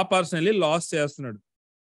 ఆ పర్సన్ వెళ్ళి లాస్ చేస్తున్నాడు.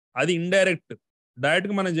 అది ఇండైరెక్ట్. డైరెక్ట్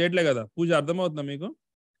గా మనం చేయట్లే కదా. పూజ అర్థమవుతుందా మీకు?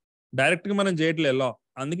 డైరెక్ట్ గా మనం చేయట్లే లా,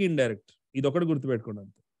 అందుకే ఇండైరెక్ట్. ఇది ఒకటి గుర్తుపెట్టుకోండి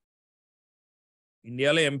అంతే.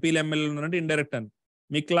 ఇండియాలో ఎంపీలు ఎమ్మెల్యేలు ఉన్నట్టు ఇండైరెక్ట్ అని.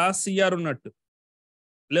 మీ క్లాస్ సిఆర్ ఉన్నట్టు,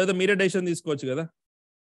 లేదా మీరే డెసిషన్ తీసుకోవచ్చు కదా.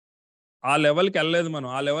 ఆ లెవెల్కి వెళ్ళలేదు మనం.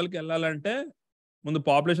 ఆ లెవెల్కి వెళ్ళాలంటే ముందు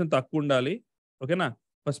పాపులేషన్ తక్కువ ఉండాలి, ఓకేనా?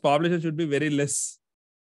 First population should be very less,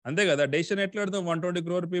 అంతే కదా. డెసిషన్ ఎట్లా పెడతాం 120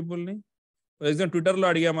 crore పీపుల్ని? ఫర్ ఎగ్జాంపుల్ ట్విట్టర్లో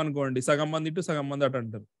అడిగామనుకోండి, సగం మంది ఇటు సగం మంది అటు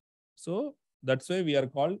అంటారు. So that's why we are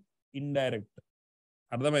called indirect.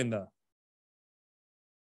 అర్థమైందా?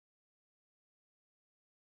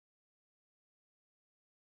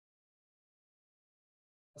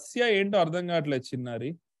 రష్యా ఏంటో అర్థం కావట్లేదు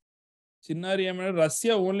చిన్నారి ఏమైనా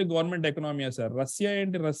Russia only government ఎకనామీయా sir? Russia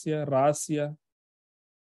ఏంటి? రాసియా.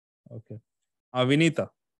 Okay,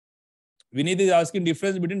 Vineeta is asking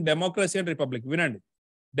difference between democracy and republic. వినండి,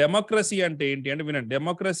 డెమోక్రసీ అంటే ఏంటి అంటే, వినండి,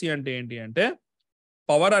 డెమోక్రసీ అంటే ఏంటి అంటే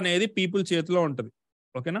పవర్ అనేది పీపుల్ చేతిలో ఉంటుంది,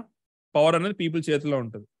 ఓకేనా? పవర్ అనేది పీపుల్ చేతిలో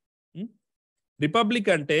ఉంటుంది. రిపబ్లిక్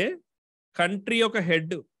అంటే కంట్రీ యొక్క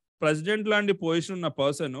హెడ్, ప్రెసిడెంట్ లాంటి పొజిషన్ ఉన్న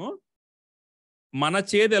పర్సన్ మన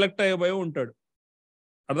చేతి ఎలక్ట్ అయిపోయి ఉంటాడు.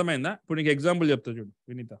 అర్థమైందా? ఇప్పుడు నీకు ఎగ్జాంపుల్ చెప్తా చూడు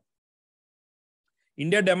వినీత.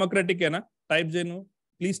 ఇండియా డెమోక్రటిక్ ఏనా? టైప్ చేయను,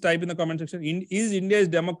 please type in the comment section. Is India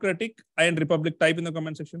is democratic and republic? Type in the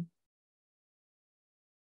comment section.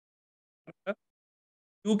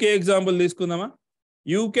 UK example తీసుకుందామా?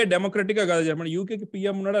 యూకే డెమోక్రటిక్ కాదు చెప్పండి. యూకేకి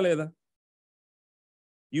పిఎం ఉన్నాడా లేదా?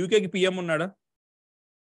 యూకేకి పిఎం ఉన్నాడా?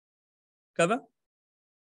 కదా.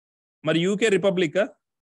 మరి యూకే రిపబ్లికా?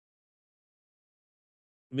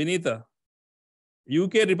 వినీత,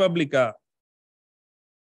 యూకే రిపబ్లికా?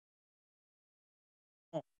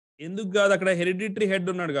 ఎందుకు కాదు? అక్కడ హెరిడిటరీ హెడ్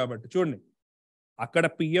ఉన్నాడు కాబట్టి. చూడండి, అక్కడ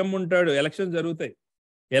పిఎం ఉంటాడు, ఎలక్షన్ జరుగుతాయి.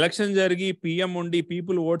 ఎలక్షన్ జరిగి పిఎం ఉండి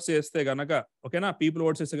పీపుల్ ఓట్స్ వేస్తే గనక, ఓకేనా, పీపుల్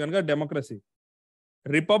ఓట్స్ వేస్తే గనక democracy.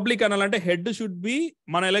 Republic అనాలంటే head should be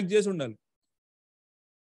మనం ఎలక్ట్ చేసి ఉండాలి.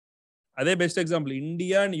 అదే best example.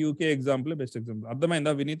 India and UK example best example.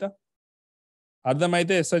 అర్థమైందా వినీత?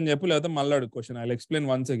 అర్థమైతే ఎస్ అని చెప్పు, లేకపోతే మళ్ళీ అడుగు question. I will explain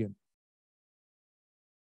once again.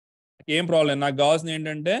 ఏం ప్రాబ్లం, నాకు కావాల్సింది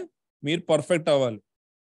ఏంటంటే మీరు పర్ఫెక్ట్ అవ్వాలి.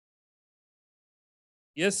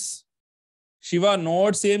 ఎస్ శివ,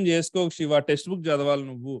 నోట్స్ ఏం చేసుకో శివ, టెక్స్ట్ బుక్ చదవాలి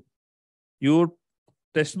నువ్వు. యూ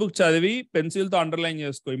టెక్స్ట్ బుక్ చదివి పెన్సిల్తో అండర్లైన్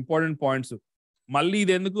చేసుకో ఇంపార్టెంట్ పాయింట్స్. మళ్ళీ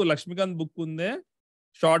ఇది ఎందుకు, లక్ష్మీకాంత్ బుక్ ఉందే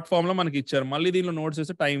షార్ట్ ఫామ్ లో మనకి ఇచ్చారు, మళ్ళీ దీనిలో నోట్స్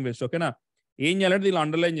వేస్తే టైం వేస్ట్. ఓకేనా, ఏం చేయాలంటే దీనిలో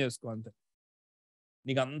అండర్లైన్ చేసుకో అంతే.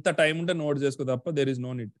 నీకు అంత టైం ఉంటే నోట్స్ చేసుకో తప్ప దేర్ ఇస్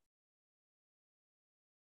నో నీడ్.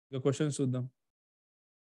 ఇక క్వశ్చన్స్ చూద్దాం.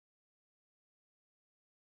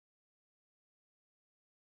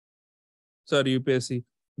 Sir UPSC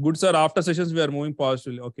good sir, after sessions we are moving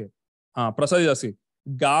positively. Okay, Prasad జాసి,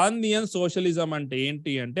 Gandhian socialism అంటే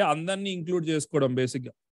ఏంటి అంటే అందరినీ ఇంక్లూడ్ చేసుకోవడం.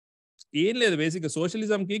 బేసిక్గా ఏం లేదు, బేసిక్గా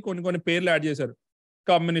సోషలిజం కి కొన్ని కొన్ని పేర్లు యాడ్ చేశారు.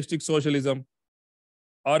 Communistic socialism,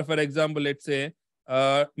 are for example let's A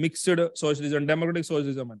mixed socialism, democratic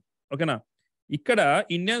socialism అని. ఓకేనా, ఇక్కడ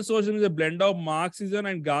Indian socialism is blend of Marxism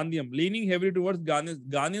and గాంధీయం, leaning heavy towards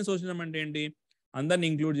Gandhian socialism అంటే ఏంటి, అందరిని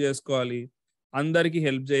ఇంక్లూడ్ చేసుకోవాలి, అందరికి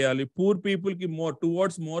హెల్ప్ చేయాలి, పూర్ పీపుల్ కి more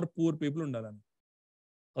towards more poor people ఉండాలని.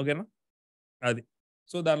 ఓకేనా, అది.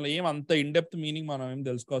 సో దానిలో ఏం అంత ఇన్డెప్త్ మీనింగ్ మనం ఏం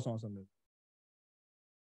తెలుసుకోవాల్సిన అవసరం లేదు.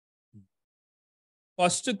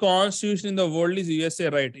 First constitution in the world is USA,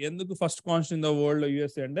 right. ఎందుకు first constitution in the world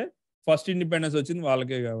USA అంటే ఫస్ట్ ఇండిపెండెన్స్ వచ్చింది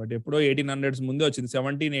వాళ్ళకే కాబట్టి. ఎప్పుడో 1800s ముందే వచ్చింది,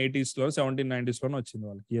 1780s లో 1790s లోనే వచ్చింది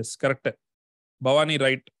వాళ్ళకి. Yes correct Bhavani,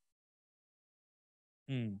 right.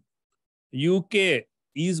 UK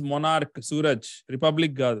is monarch, Suraj,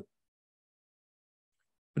 republic కాదు.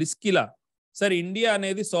 ప్రిస్కిలా, సార్ ఇండియా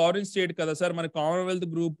అనేది సావరెన్ స్టేట్ కదా సార్, మరి కామన్వెల్త్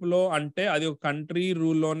గ్రూప్ లో అంటే అది ఒక కంట్రీ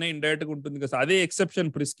రూల్లోనే ఇండైరెక్ట్ గా ఉంటుంది కదా, అదే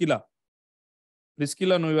ఎక్సెప్షన్ ప్రిస్కిలా.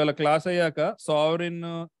 ప్రిస్కిలా నువ్వు ఇవాళ క్లాస్ అయ్యాక సావరిన్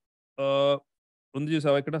ఉంది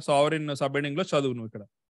చూసావా, ఇక్కడ సావరిన్ సబ్ హెడింగ్ లో చదువు నువ్వు. ఇక్కడ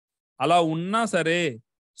అలా ఉన్నా సరే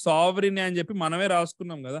సావరిన్ అని చెప్పి మనమే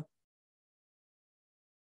రాసుకున్నాం కదా,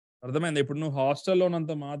 అర్థమైంది. ఇప్పుడు నువ్వు హాస్టల్లో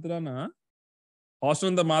ఉన్నంత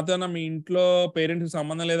మాత్రాన మీ ఇంట్లో పేరెంట్స్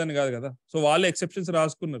సంబంధం లేదని కాదు కదా, సో వాళ్ళే ఎక్సెప్షన్స్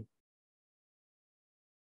రాసుకున్నారు.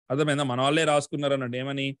 అర్థమైందా, మన వాళ్ళే రాసుకున్నారు అన్నట్టు.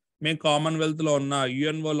 ఏమని, మేము కామన్వెల్త్ లో ఉన్నా,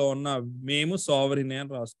 యుఎన్ఓ లో ఉన్నా, మేము సావరిన్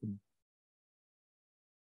అని రాసుకున్నాం.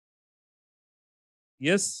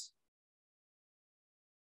 Yes,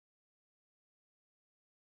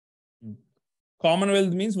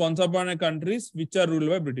 Commonwealth means once upon A countries which are ruled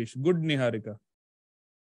by British. Good Niharika,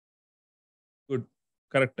 good,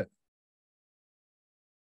 correct.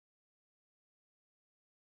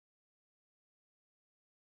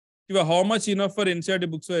 Shiva, how much enough for NCERT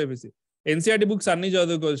books ABC? NCERT books అన్ని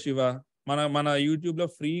చదువుకోవచ్చు శివ, మన యూట్యూబ్ లో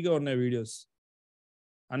ఫ్రీగా ఉన్నాయి వీడియోస్,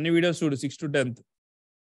 అన్ని వీడియోస్ చూడు 6 to 10th.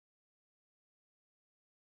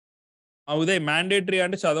 ఉదయ్ మ్యాండేటరీ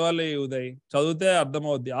అంటే చదవాలి ఉదయ్, చదివితే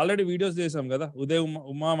అర్థమవుద్ది. ఆల్రెడీ వీడియోస్ చేసాం కదా, Uday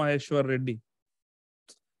Uma Maheshwar Reddy.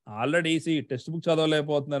 Already text book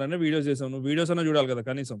చదవలేకపోతున్నారని videos చేసాం, నువ్వు వీడియోస్ అన్నా చూడాలి కదా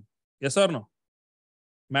కనీసం. Yes are no?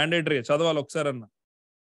 మ్యాండేటరీ చదవాలి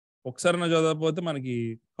ఒకసారన్నా చదవకపోతే మనకి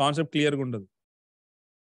కాన్సెప్ట్ క్లియర్గా ఉండదు.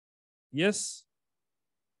 ఎస్,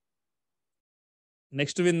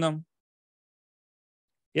 నెక్స్ట్ విందాం.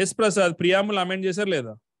 ఎస్ ప్రసాద్, ప్రియాంబుల్ అమెండ్ చేశారు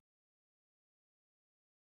లేదా?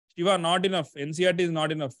 Shiva, not enough, NCERT is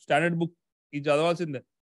not enough, standard book ఇది చదవాల్సిందే,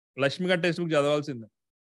 Lakshmikanth text book చదవాల్సిందే,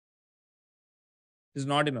 is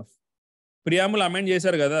not enough. Preamble amend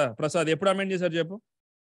చేశారు కదా ప్రసాద్, ఎప్పుడు అమెండ్ చేశారు చెప్పు,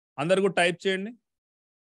 అందరు కూడా టైప్ చేయండి.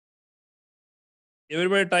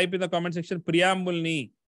 Everybody type in the comment section preamble ని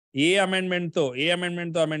ఏ అమెండ్మెంట్ తో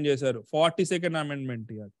అమెండ్ చేశారు. 42nd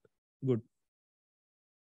amendment. Good,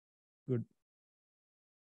 good.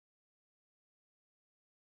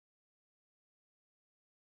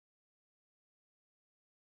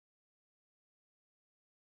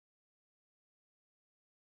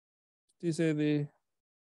 తీసేది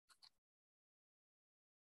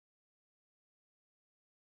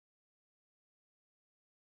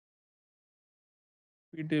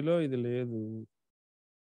పీటీలో ఇది లేదు.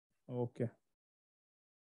 Okay,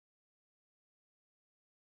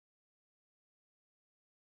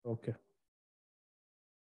 okay.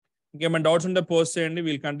 ఇంకేమైనా డౌట్స్ ఉంటే పోస్ట్ చేయండి,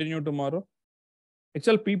 విల్ కంటిన్యూ టుమారో.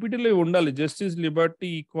 యాక్చువల్ పీపీటీలో ఉండాలి, justice, Liberty,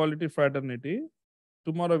 equality, fraternity.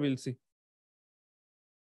 Tomorrow will see.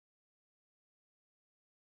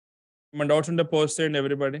 ఏమైనా డౌట్స్ ఉంటే పోస్ట్ చేయండి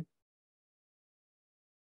ఎవ్రీబడి.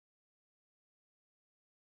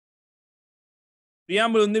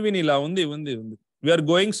 ప్రియాంబుల్ ఉంది వినీలా, ఉంది. We are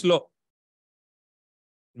going slow.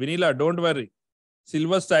 Vinila don't worry,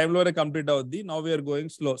 syllabus టైంలోనే కంప్లీట్ అవుద్ది. నౌ వీఆర్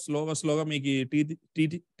గోయింగ్ స్లోగా మీకు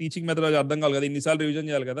టీచింగ్ మెథడాలజీ అర్థం కావాలి కదా, ఇన్నిసార్లు రివిజన్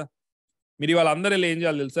చేయాలి కదా. మీరు ఇవాళ అందరూ ఏం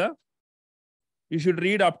చేయాలి తెలుసా? You should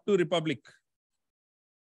read up to republic.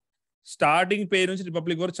 Starting page నుంచి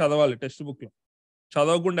రిపబ్లిక్ వరకు చదవాలి టెక్స్ట్ బుక్ లో.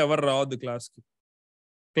 చదవకుండా ఎవరు రావద్దు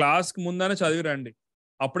క్లాస్కి ముందనే చదివి రండి,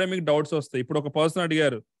 అప్పుడే మీకు డౌట్స్ వస్తాయి. ఇప్పుడు ఒక పర్సన్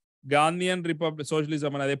అడిగారు గాంధీయన్ రిపబ్లిక్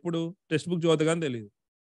సోషలిజం అని, అది ఎప్పుడు టెక్స్ట్ బుక్ చదువుతా కానీ తెలియదు.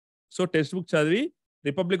 సో టెక్స్ట్ బుక్ చదివి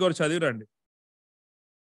రిపబ్లిక్ వరకు చదివి రండి.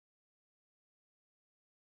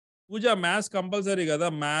 పూజ మ్యాథ్స్ కంపల్సరీ కదా,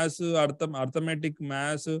 మ్యాథ్స్ అర్థమెటిక్,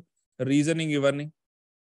 మ్యాథ్స్, రీజనింగ్ ఇవన్నీ.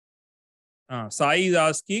 Sai is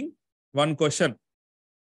asking one question.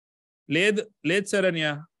 లేదు సార్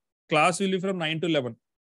అనియా, class will be from 9 to 11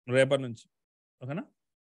 రేపటి నుంచి, ఓకేనా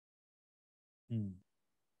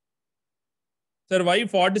sir? Why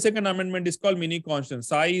 42nd amendment is called mini constitution?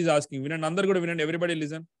 Sai is asking. వినండి, అందరు కూడా వినండి, ఎవ్రీబడి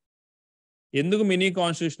లిజన్. ఎందుకు మినీ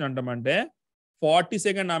కాన్స్టిట్యూషన్ అంటామంటే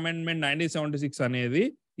 42nd అమెండ్మెంట్ 1976 అనేది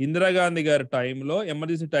ఇందిరాగాంధీ గారి టైంలో,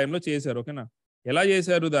 ఎమర్జెన్సీ టైంలో చేశారు, ఓకేనా? ఎలా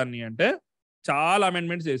చేశారు దాన్ని అంటే చాలా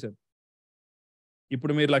అమెండ్మెంట్స్ చేశారు.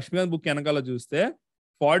 ఇప్పుడు మీరు లక్ష్మీకాంత్ బుక్ వెనకాల చూస్తే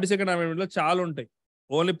 42nd అమెండ్మెంట్ లో చాలా ఉంటాయి.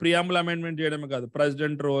 ఓన్లీ ప్రియాంబుల్ అమెండ్మెంట్ చేయడమే కాదు,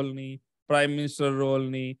 ప్రెసిడెంట్ రోల్ని, ప్రైమ్ మినిస్టర్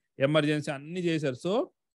రోల్ని, ఎమర్జెన్సీ అన్ని చేశారు. సో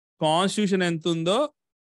కాన్స్టిట్యూషన్ ఎంత ఉందో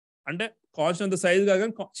అంటే కాన్స్టిట్యూషన్ అంత సైజ్ కాగా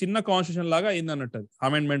చిన్న కాన్స్టిట్యూషన్ లాగా అయింది అన్నట్టు అది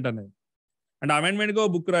అమెండ్మెంట్ అనేది. అంటే అమెండ్మెంట్ గా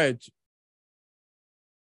బుక్ రాయొచ్చు.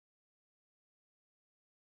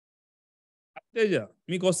 తేజ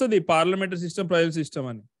మీకు వస్తుంది పార్లమెంటరీ సిస్టమ్, ప్రైవేట్ సిస్టమ్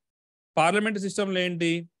అని. పార్లమెంటరీ సిస్టంలో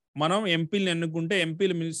ఏంటి, మనం ఎంపీలను ఎన్నుకుంటే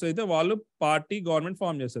ఎంపీలు మినిస్టర్ అయితే వాళ్ళు పార్టీ గవర్నమెంట్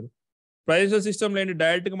ఫామ్ చేస్తారు. ప్రైవేట్ సిస్టంలో ఏంటి,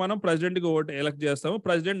 డైరెక్ట్ గా మనం ప్రెసిడెంట్కి ఓటు ఎలక్ట్ చేస్తాము,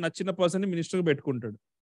 ప్రెసిడెంట్ నచ్చిన పర్సన్ ని మినిస్టర్గా పెట్టుకుంటాడు.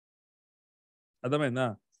 అర్థమైందా?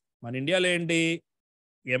 మన ఇండియాలో ఏంటి,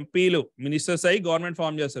 ఎంపీలు మినిస్టర్స్ అయ్యి గవర్నమెంట్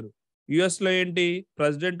ఫామ్ చేస్తారు. యుఎస్ లో ఏంటి,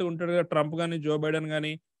 ప్రెసిడెంట్ ఉంటాడు కదా, ట్రంప్ కానీ జో బైడెన్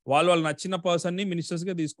కానీ, వాళ్ళు నచ్చిన పర్సన్ ని మినిస్టర్స్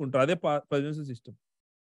గా తీసుకుంటారు. అదే ప్రెసిడెన్షియల్ సిస్టమ్.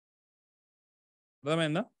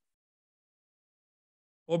 అర్థమైందా?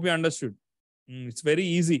 Hope you understood. It's very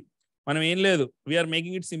easy. మనం ఏం లేదు, we are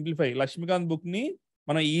making it simplify. Lakshmikanth book ని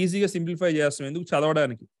మనం ఈజీగా సింప్లిఫై చేస్తాం, ఎందుకు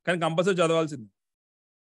చదవడానికి, కానీ compulsory చదవాల్సింది.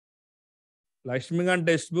 Lakshmikanth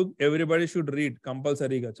text book everybody should read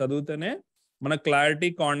కంపల్సరీగా. చదివితేనే మన క్లారిటీ,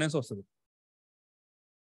 కాన్ఫిడెన్స్ వస్తుంది.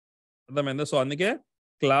 అర్థమైందా? సో అందుకే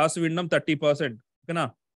క్లాస్ వినడం 30%, ఓకేనా?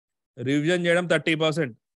 రివిజన్ చేయడం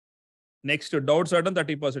 30%, నెక్స్ట్ డౌట్స్ అడడం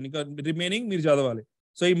 30%, ఇంకా రిమైనింగ్ మీరు చదవాలి.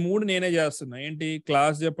 సో ఈ 3 నేనే చేస్తున్నా. ఏంటి,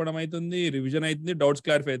 క్లాస్ చెప్పడం అవుతుంది, రివిజన్ అవుతుంది, డౌట్స్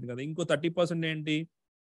క్లారిఫై అవుతుంది కదా. ఇంకో 30% ఏంటి,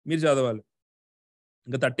 మీరు చదవాలి.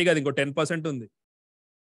 ఇంకా 30 కదా, ఇంకో 10% ఉంది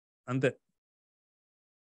అంతే.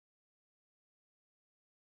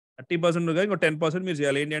 30% కదా, ఇంకో 10% మీరు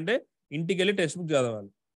చేయాలి. ఏంటి అంటే ఇంటికి వెళ్ళి టెక్స్ట్ బుక్ చదవాలి.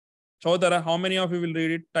 చదువుతారా? How many of you will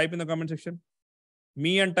read it? Type in the comment section.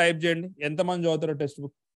 మీ అని టైప్ చేయండి, ఎంతమంది చదువుతారో టెక్స్ట్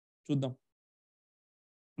బుక్ చూద్దాం.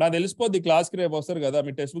 నాకు తెలిసిపోద్ది, క్లాస్కి రేపు వస్తారు కదా,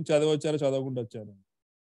 మీ టెక్స్ట్ బుక్ చదవచ్చారో చదవకుండా వచ్చారు.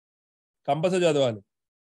 కంపల్సరీ చదవాలి.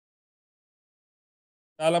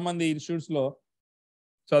 చాలా మంది ఇన్స్టిట్యూట్స్ లో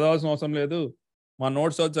చదవాల్సిన అవసరం లేదు, మా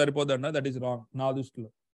నోట్స్ చదివి సరిపోద్దన్న. దట్ ఈస్ రాంగ్ నా దృష్టిలో.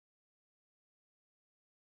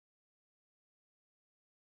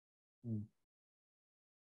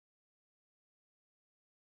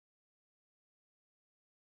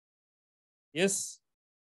 Yes,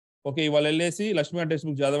 okay. ఇవాళ వెళ్ళేసి లక్ష్మీ టెక్స్ట్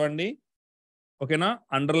బుక్ చదవండి, ఓకేనా?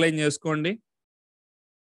 అండర్లైన్ చేసుకోండి.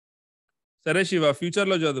 సరే శివ,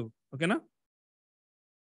 ఫ్యూచర్లో చదువు, ఓకేనా?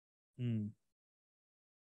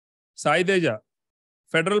 సాయితేజ,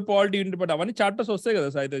 ఫెడరల్ పాలిటీ ఇండిపెండెంట్ అవన్నీ చాప్టర్స్ వస్తాయి కదా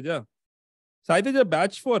సాయితేజ. సాయితేజ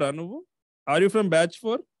బ్యాచ్ 4 నువ్వు? Are you from batch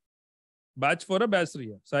 4? Batch 4 batch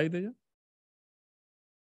 3 Sai Teja?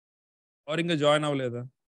 Are ఇంకా జాయిన్ అవ్వలేదా?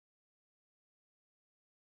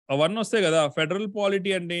 అవన్నీ వస్తాయి కదా. ఫెడరల్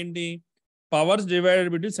పాలిటీ అంటే ఏంటి, powers divided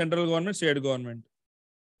between central government, state government,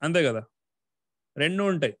 అంతే కదా. 2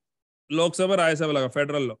 ఉంటాయి, లోక్సభ, రాజ్యసభ లాగా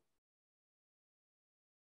ఫెడరల్లో.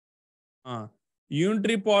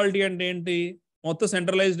 యూనిటరీ పాలిటీ అంటే ఏంటి, మొత్తం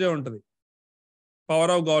సెంట్రలైజ్డే ఉంటుంది,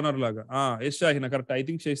 పవర్ ఆఫ్ గవర్నర్ లాగా. Yes Shahina, correct. I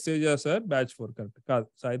think శశితేజ sir batch 4, correct కాదు,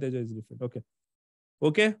 Sai Teja is different. Okay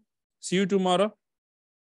okay, see you tomorrow.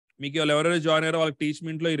 మీకు ఎవరైనా జాయిన్ అయ్యారో వాళ్ళకి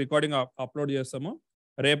టీచ్మెంట్లో ఈ రికార్డింగ్ అప్లోడ్ చేస్తాము.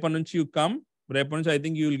 రేపటి నుంచి యూ కమ్, రేపటి నుంచి I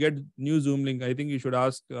think you will get new Zoom link. I think you should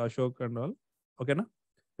ask Ashok and all, ఓకేనా?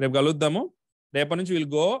 రేపు కలుద్దాము. రేపటి నుంచి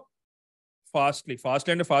విల్ గో ఫాస్ట్లీ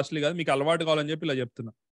అంటే ఫాస్ట్లీ కాదు, మీకు అలవాటు కావాలని చెప్పి ఇలా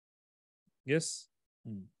చెప్తున్నా. ఎస్,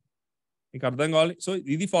 మీకు అర్థం కావాలి. సో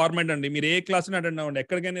ఇది ఫార్మాట్ అండి. మీరు ఏ క్లాస్ని అటెండ్ అవ్వండి,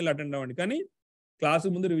 ఎక్కడికైనా వెళ్ళి అటెండ్ అవ్వండి, కానీ క్లాస్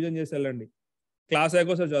ముందు రివిజన్ చేసి వెళ్ళండి. క్లాస్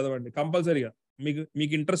అయ్యాకోసారి చదవండి కంపల్సరీగా.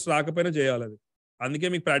 మీకు ఇంట్రెస్ట్ రాకపోయినా చేయాలి అది, అందుకే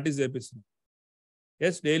మీకు ప్రాక్టీస్ చేపిస్తున్నాను.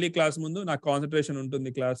 ఎస్, డైలీ క్లాస్ ముందు నాకు కాన్సన్ట్రేషన్ ఉంటుంది,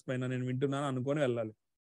 క్లాస్ పైన నేను వింటున్నాను అనుకొని వెళ్ళాలి.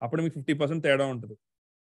 అప్పుడు మీకు 50% తేడా ఉంటుంది.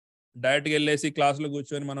 డైరెక్ట్గా వెళ్ళేసి క్లాస్లో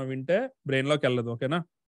కూర్చొని మనం వింటే బ్రెయిన్లోకి వెళ్ళదు. ఓకేనా?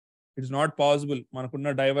 It's not possible.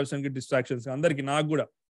 మనకున్న డైవర్షన్కి, డిస్ట్రాక్షన్స్ అందరికి, నాకు కూడా.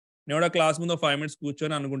 నేను కూడా క్లాస్ ముందు 5 minutes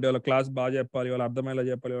కూర్చొని అనుకుంటే వాళ్ళ క్లాస్ బాగా చెప్పాలి, వాళ్ళు అర్థమయ్యేలా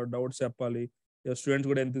చెప్పాలి, వాళ్ళ డౌట్స్ చెప్పాలి, స్టూడెంట్స్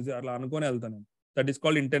కూడా ఎంత అట్లా అనుకొని వెళ్తాను. That is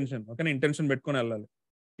called intention. ఓకేనా? ఇంటెన్షన్ పెట్టుకొని వెళ్ళాలి.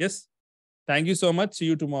 Yes, thank you so much. See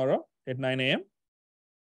you tomorrow at 9 AM.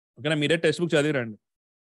 ఓకేనా? మీరే text book చదివిరండి.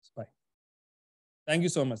 Bye. Thank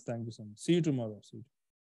you so much. See you tomorrow.